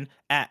Scullion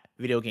at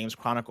Video Games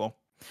Chronicle.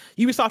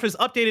 Ubisoft has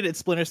updated its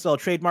Splinter Cell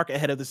trademark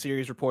ahead of the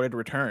series' reported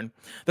return.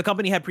 The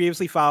company had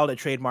previously filed a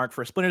trademark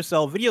for Splinter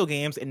Cell video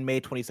games in May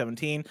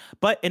 2017,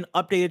 but an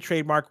updated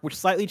trademark, which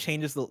slightly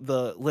changes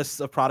the lists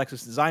of products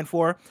it's designed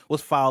for,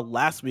 was filed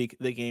last week,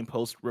 the Game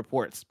Post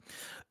reports.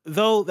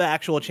 Though the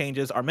actual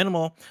changes are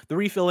minimal, the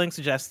refilling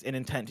suggests an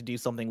intent to do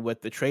something with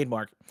the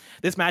trademark.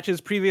 This matches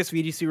previous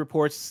VGC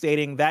reports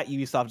stating that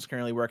Ubisoft is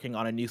currently working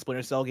on a new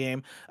Splinter Cell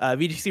game.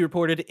 VGC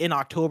reported in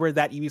October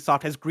that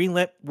Ubisoft has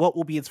greenlit what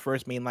will be its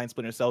first mainline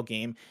Splinter Cell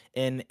game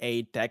in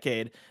a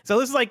decade. So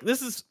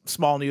this is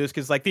small news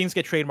because like things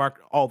get trademarked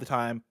all the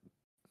time,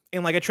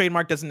 and like a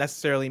trademark doesn't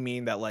necessarily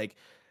mean that like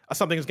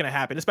something is going to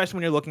happen, especially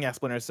when you're looking at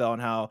Splinter Cell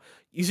and how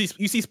you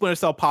see Splinter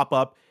Cell pop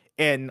up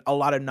and a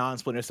lot of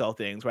non-Splinter Cell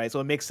things, right? So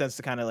it makes sense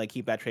to kind of like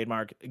keep that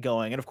trademark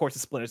going. And of course,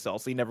 it's Splinter Cell,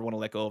 so you never want to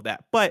let go of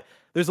that. But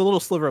there's a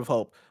little sliver of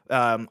hope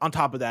on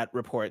top of that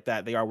report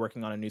that they are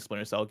working on a new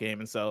Splinter Cell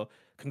game. And so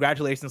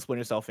congratulations,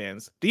 Splinter Cell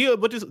fans. Do you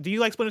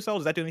like Splinter Cell?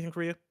 Does that do anything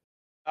for you?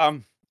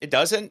 It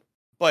doesn't.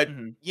 But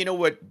you know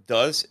what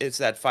does? Is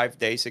that 5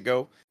 days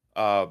ago,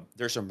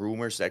 there's some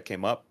rumors that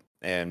came up.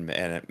 And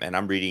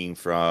I'm reading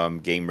from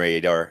Game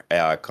Radar,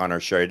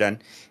 Connor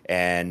Sheridan,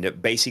 and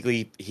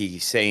basically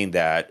he's saying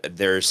that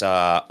there's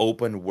a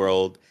open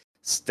world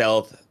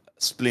stealth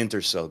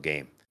Splinter Cell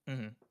game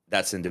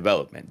that's in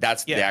development.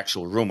 That's the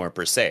actual rumor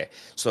per se.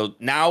 So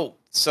now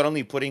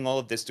suddenly putting all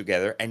of this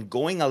together and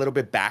going a little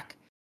bit back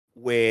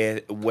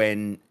with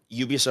when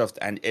Ubisoft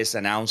is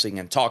announcing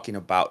and talking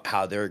about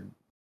how they're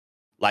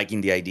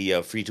liking the idea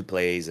of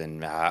free-to-plays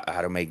and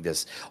how to make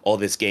all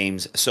these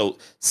games. So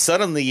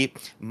suddenly,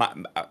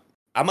 I'm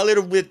a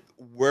little bit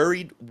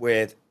worried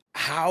with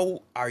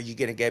how are you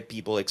going to get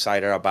people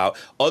excited about,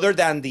 other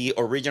than the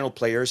original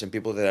players and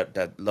people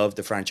that love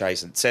the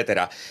franchise,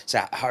 etc.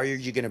 So how are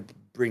you going to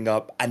bring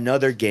up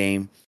another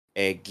game,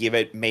 give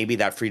it maybe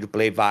that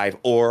free-to-play vibe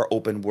or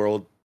open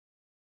world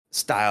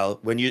style?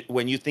 When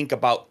you think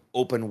about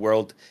open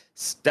world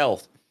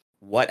stealth,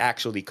 what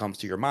actually comes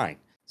to your mind?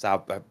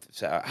 So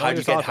how do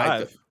you get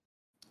hyped?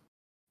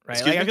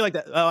 Right, like, I feel like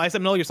that. Oh, I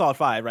said Metal Gear Solid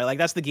 5, right? Like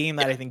that's the game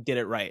that I think did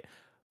it right.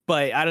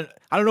 But I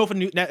don't know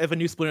if a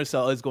new Splinter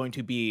Cell is going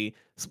to be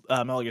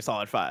Metal Gear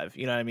Solid 5.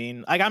 You know what I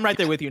mean? Like I'm right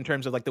there with you in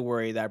terms of like the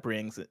worry that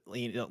brings.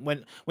 You know,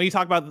 when you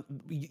talk about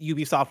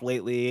Ubisoft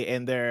lately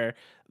and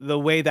the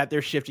way that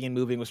they're shifting and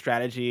moving with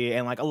strategy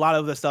and like a lot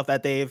of the stuff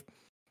that they've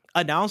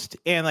announced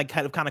and like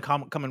kind of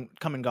come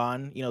and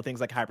gone. You know, things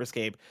like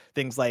Hyperscape,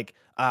 things like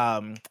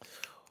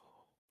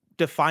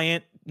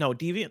Defiant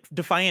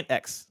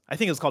X. I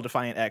think it was called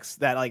Defiant X.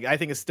 That like I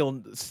think is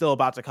still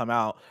about to come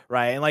out,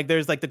 right? And like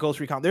there's like the Ghost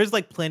Recon. There's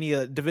like plenty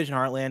of Division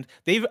Heartland.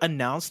 They've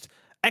announced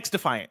X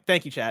Defiant.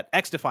 Thank you, Chad.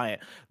 X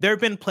Defiant. There have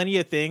been plenty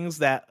of things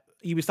that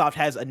Ubisoft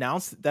has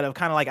announced that have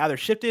kind of like either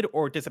shifted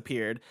or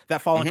disappeared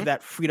that fall into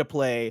that free to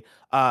play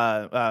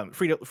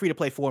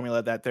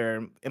formula that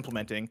they're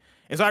implementing.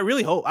 And so I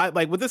really hope,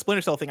 like with this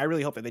Splinter Cell thing, I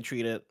really hope that they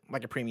treat it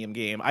like a premium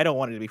game. I don't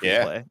want it to be free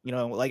to play. You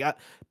know, like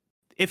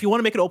if you want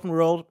to make it open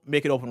world,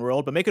 make it open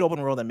world, but make it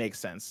open world that makes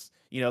sense.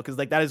 You know, because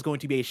like that is going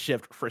to be a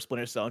shift for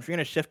Splinter Cell. If you're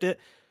going to shift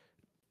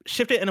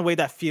it in a way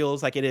that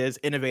feels like it is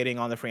innovating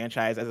on the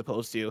franchise as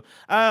opposed to,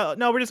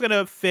 no, we're just going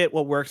to fit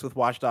what works with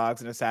Watch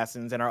Dogs and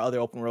Assassins and our other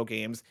open world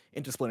games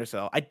into Splinter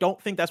Cell. I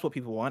don't think that's what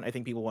people want. I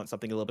think people want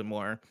something a little bit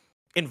more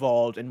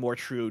involved and more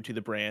true to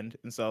the brand.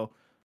 And so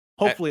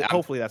hopefully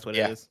that's what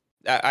it is.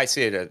 I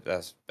see it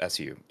as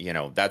you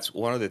know, that's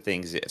one of the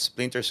things.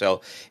 Splinter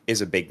Cell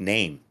is a big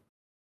name.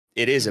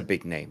 It is a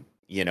big name,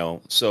 you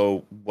know,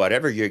 so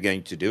whatever you're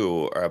going to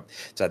do,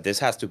 so this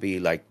has to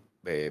be like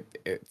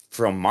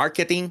from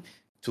marketing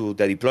to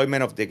the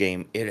deployment of the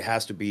game, it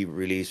has to be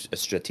really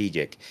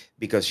strategic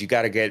because you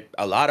got to get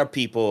a lot of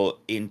people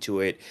into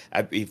it.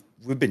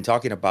 We've been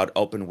talking about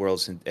open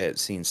worlds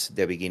since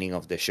the beginning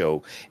of the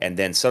show, and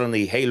then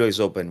suddenly Halo is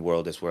open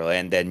world as well,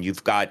 and then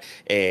you've got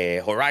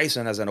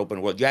Horizon as an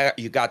open world.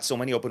 You got so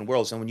many open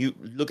worlds, and when you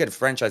look at a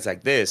franchise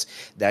like this,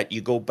 that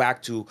you go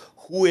back to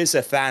who is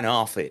a fan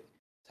of it.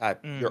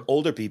 You're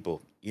older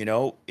people. You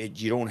know,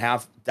 you don't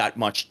have that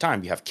much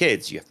time. You have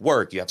kids, you have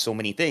work, you have so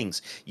many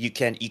things. You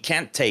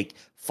can't take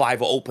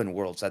 5 open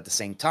worlds at the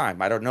same time.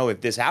 I don't know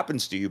if this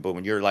happens to you, but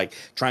when you're like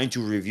trying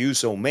to review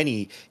so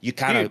many, you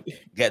kind of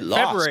get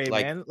lost. February,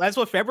 like, man. That's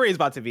what February is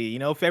about to be. You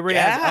know, February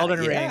has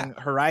Elden Ring,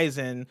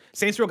 Horizon.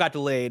 Saints Row got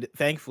delayed,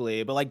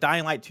 thankfully, but like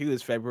Dying Light 2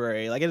 is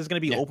February. Like it is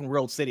going to be open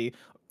world city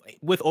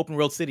with open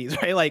world cities,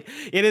 right? Like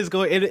it is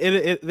going.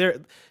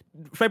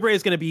 February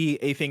is going to be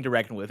a thing to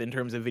reckon with in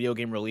terms of video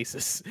game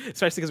releases,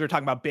 especially because we're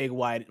talking about big,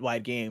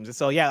 wide games. And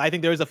so, yeah, I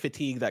think there is a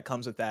fatigue that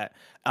comes with that.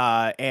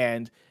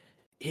 And,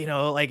 you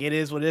know, like it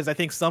is what it is. I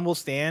think some will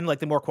stand, like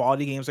the more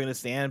quality games are going to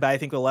stand, but I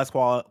think the less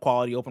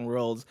quality open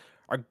worlds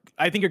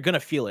I think you're going to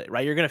feel it,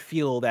 right? You're going to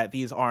feel that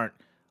these aren't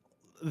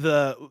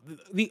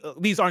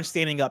these aren't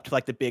standing up to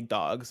like the big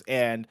dogs.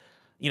 And,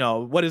 you know,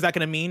 what is that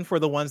going to mean for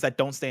the ones that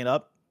don't stand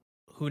up?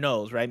 who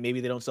knows, right?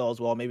 Maybe they don't sell as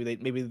well. Maybe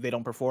they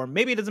don't perform.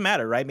 Maybe it doesn't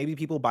matter, right? Maybe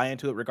people buy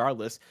into it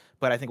regardless.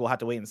 But I think we'll have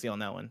to wait and see on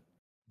that one.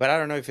 But I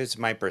don't know if it's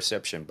my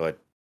perception, but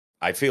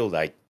I feel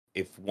like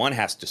if one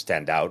has to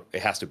stand out,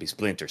 it has to be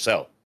Splinter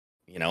Cell.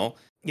 You know,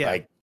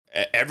 like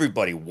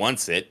everybody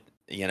wants it.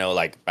 You know,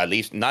 like at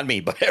least not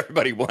me, but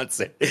everybody wants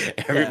it.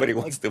 Everybody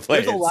wants to play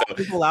it. There's a lot of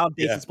people out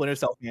there, Splinter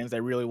Cell fans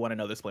that really want to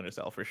know the Splinter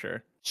Cell for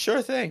sure.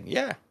 Sure thing,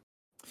 yeah.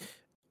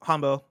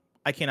 Humbo,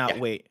 I cannot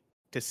wait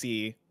to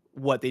see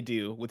what they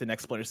do with the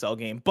next Splinter Cell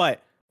game.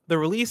 But the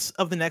release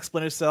of the next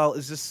Splinter Cell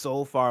is just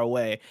so far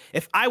away.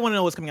 If I want to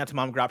know what's coming out to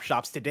mom and grab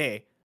shops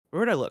today, where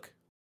would I look?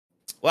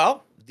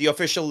 Well, the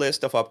official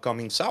list of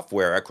upcoming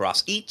software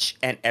across each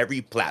and every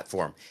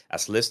platform,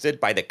 as listed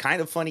by the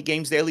Kind of Funny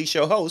Games Daily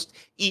Show host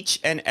each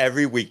and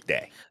every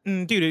weekday.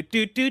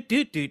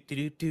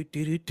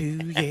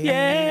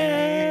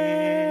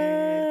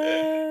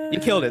 You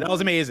killed it. That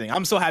was amazing.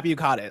 I'm so happy you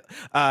caught it.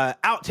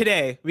 Out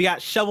today, we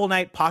got Shovel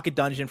Knight Pocket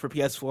Dungeon for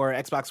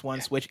PS4, Xbox One,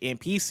 Switch, and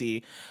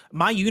PC.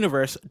 My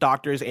Universe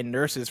Doctors and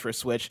Nurses for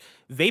Switch.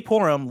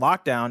 Vaporum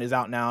Lockdown is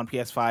out now on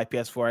PS5,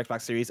 PS4,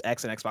 Xbox Series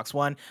X, and Xbox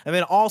One. And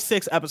then all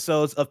 6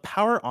 episodes of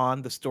Power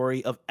On, the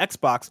story of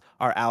Xbox,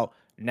 are out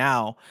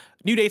now.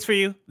 New dates for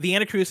you. The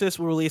Anacrusis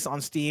will release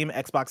on Steam,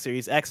 Xbox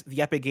Series X,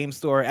 the Epic Games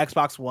Store,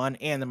 Xbox One,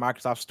 and the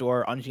Microsoft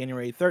Store on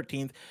January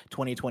 13th,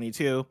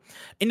 2022.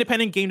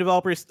 Independent game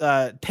developers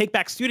Take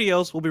Back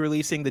Studios will be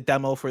releasing the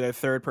demo for their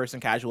third-person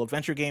casual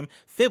adventure game,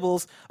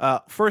 Fibbles,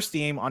 for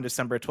Steam on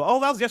December 12th. Oh,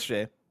 that was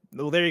yesterday.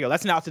 Well, there you go.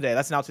 That's out today.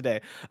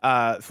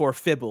 For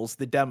Fibbles,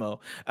 the demo.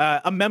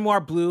 A Memoir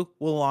Blue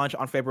will launch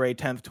on February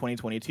 10th,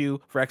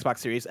 2022 for Xbox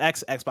Series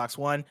X, Xbox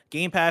One,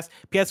 Game Pass,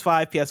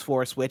 PS5,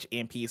 PS4, Switch,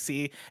 and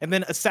PC. And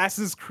then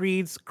Assassin's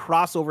Creed's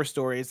crossover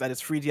stories, that is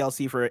free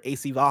DLC for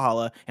AC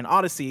Valhalla and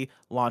Odyssey,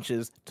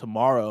 launches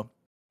tomorrow.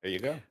 There you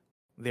go.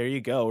 There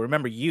you go.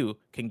 Remember, you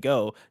can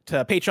go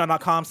to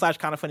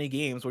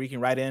patreon.com/kindoffunnygames where you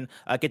can write in,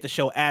 get the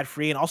show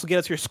ad-free, and also get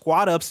us your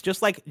squad ups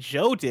just like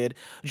Joe did.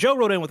 Joe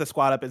wrote in with a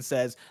squad up and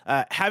says,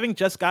 having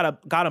just got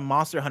a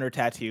Monster Hunter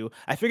tattoo,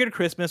 I figured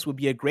Christmas would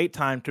be a great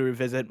time to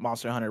revisit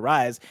Monster Hunter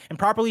Rise and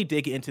properly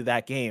dig into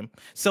that game.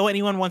 So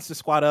anyone wants to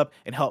squad up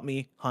and help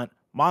me hunt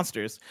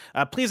monsters,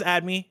 please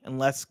add me and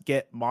let's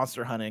get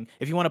monster hunting.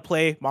 If you want to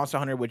play Monster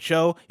Hunter with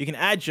Joe, you can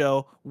add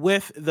Joe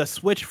with the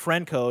Switch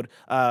friend code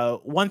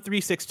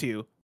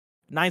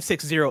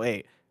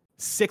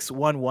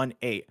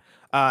 1362-9608-6118.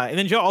 And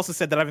then Joe also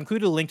said that I've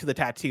included a link to the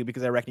tattoo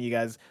because I reckon you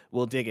guys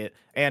will dig it.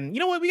 And you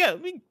know what? We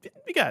got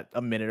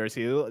a minute or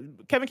two.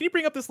 Kevin, can you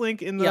bring up this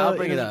link in the? Yeah, I'll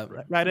bring it up.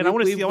 Right, and I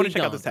want to see. I want to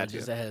check out this tattoo.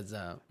 Just a heads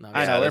up. No,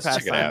 I know we're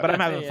past time, but I'm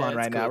having fun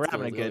right now. Cool, We're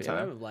having a good time. time.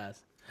 Having a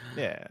blast.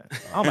 Yeah.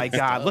 Oh my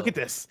God! Look at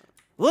this.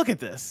 Look at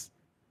this.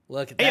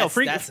 Look at that.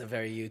 That's a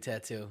very you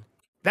tattoo.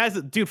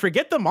 Dude,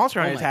 forget the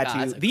Monster Hunter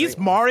tattoo. These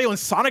Mario and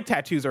Sonic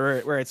tattoos are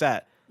where it's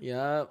at.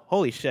 Yeah.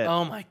 Holy shit.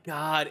 Oh my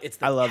God. It's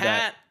the I love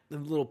cat. The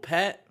little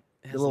pet.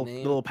 The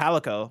little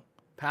Palico.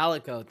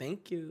 Palico,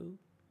 thank you.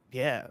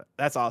 Yeah,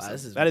 that's awesome. Wow,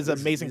 that is an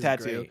amazing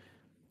tattoo. Great.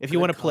 If you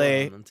want to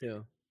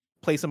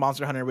play some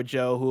Monster Hunter with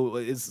Joe, who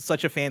is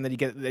such a fan that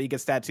he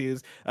gets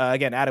tattoos,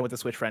 again, add it with the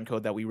Switch friend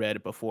code that we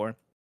read before.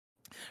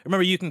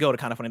 Remember, you can go to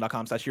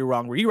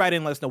kindoffunny.com/you're-wrong, where you write in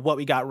and let us know what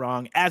we got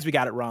wrong as we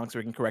got it wrong, so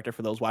we can correct it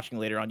for those watching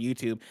later on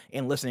YouTube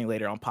and listening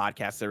later on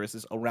podcast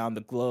services around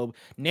the globe.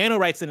 Nano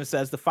writes in and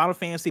says, the Final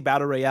Fantasy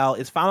Battle Royale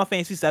is Final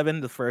Fantasy VII,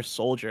 The First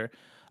Soldier.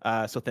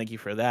 So thank you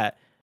for that.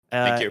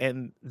 Thank you.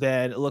 And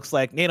then it looks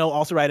like Nano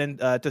also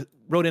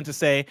wrote in to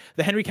say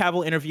the Henry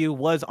Cavill interview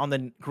was on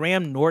the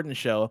Graham Norton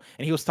show,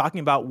 and he was talking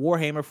about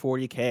Warhammer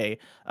 40K.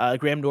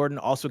 Graham Norton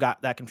also got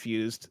that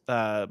confused.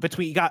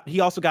 He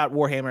also got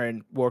Warhammer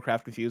and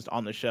Warcraft confused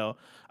on the show.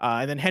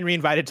 And then Henry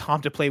invited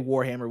Tom to play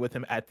Warhammer with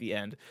him at the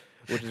end,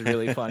 which is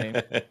really funny.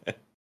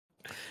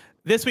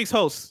 This week's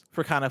hosts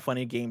for Kind of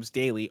Funny Games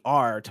Daily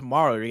are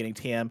tomorrow you're getting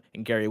Tam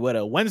and Gary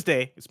Widow.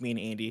 Wednesday, it's me and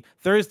Andy.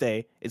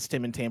 Thursday, it's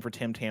Tim and Tam for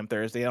Tim Tam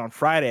Thursday. And on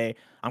Friday,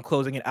 I'm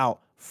closing it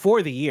out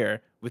for the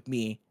year with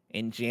me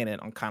and Janet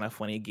on Kind of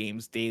Funny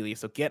Games Daily.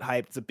 So get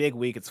hyped. It's a big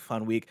week. It's a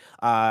fun week.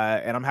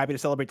 And I'm happy to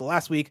celebrate the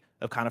last week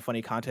of Kind of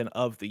Funny content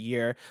of the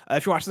year.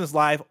 If you're watching this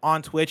live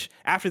on Twitch,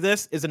 after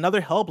this is another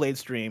Hellblade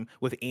stream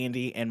with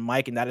Andy and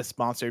Mike, and that is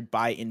sponsored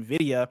by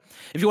NVIDIA.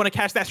 If you want to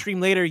catch that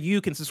stream later, you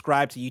can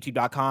subscribe to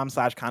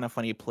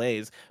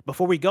youtube.com/kindoffunnyplays.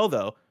 Before we go,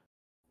 though,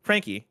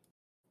 Frankie,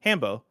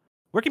 Hambo,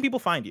 where can people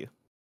find you?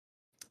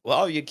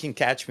 Well, you can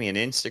catch me on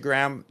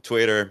Instagram,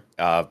 Twitter,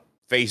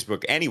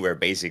 Facebook, anywhere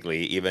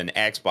basically, even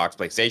Xbox,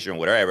 PlayStation,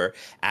 whatever,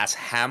 as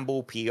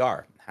Hambo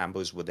PR.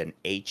 Hambo's with an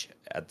H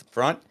at the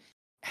front.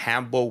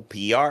 Hambo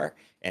PR,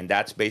 and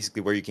that's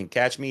basically where you can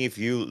catch me. If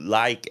you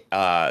like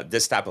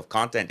this type of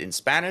content in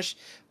Spanish,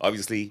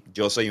 obviously,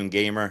 Yo Soy Un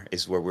Gamer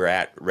is where we're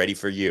at, ready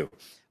for you.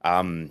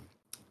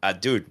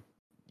 Dude,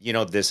 you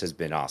know, this has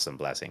been awesome,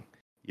 Blessing.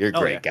 You're a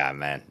great guy,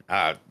 man.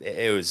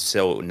 It was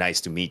so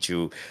nice to meet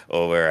you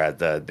over at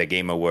the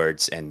Game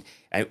Awards, and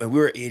we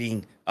were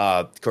eating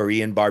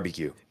Korean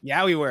barbecue.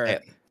 Yeah, we were.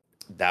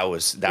 that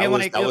was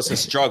a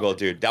struggle,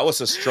 dude. That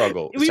was a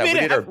struggle. We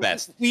did our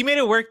best. We made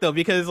it work though,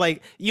 because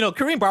like, you know,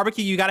 Korean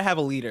barbecue, you got to have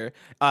a leader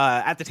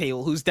at the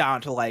table who's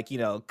down to like, you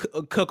know,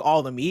 cook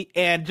all the meat,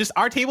 and just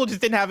our table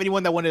just didn't have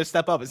anyone that wanted to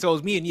step up, and so it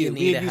was me and you.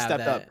 Me and you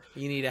stepped up.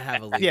 You need to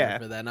have a leader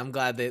for that. And I'm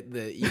glad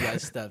that you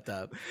guys stepped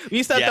up.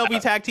 We stepped up. We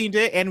tag teamed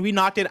it, and we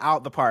knocked it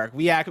out the park.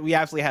 We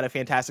absolutely had a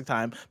fantastic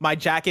time. My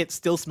jacket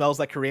still smells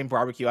like Korean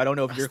barbecue. I don't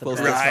know if your clothes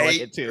smell like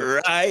it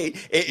too. Right.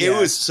 It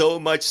was so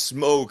much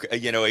smoke.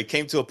 You know, it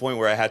came to a point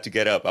where I had to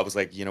get up. I was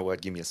like, you know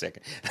what? Give me a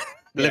second.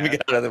 Let me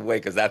get out of the way,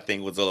 because that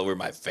thing was all over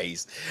my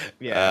face.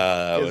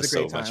 Yeah, it was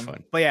so much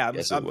fun. But yeah,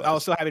 yes, I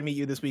was so happy to meet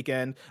you this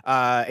weekend.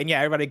 And yeah,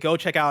 everybody go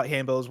check out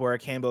Hambo's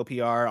work, Hambo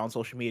PR on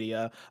social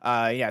media.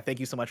 Yeah, thank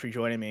you so much for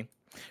joining me.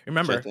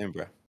 Remember,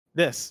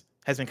 this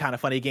has been Kind of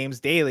Funny Games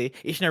Daily,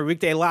 each and every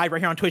weekday live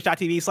right here on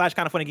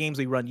twitch.tv/kindoffunnygames.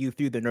 We run you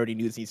through the nerdy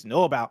news you need to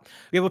know about.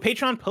 We have a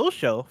Patreon post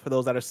show for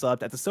those that are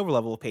subbed at the silver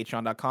level of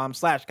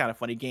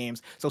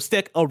patreon.com/kindoffunnygames. So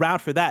stick around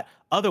for that.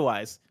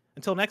 Otherwise,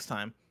 until next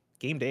time,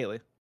 Game Daily.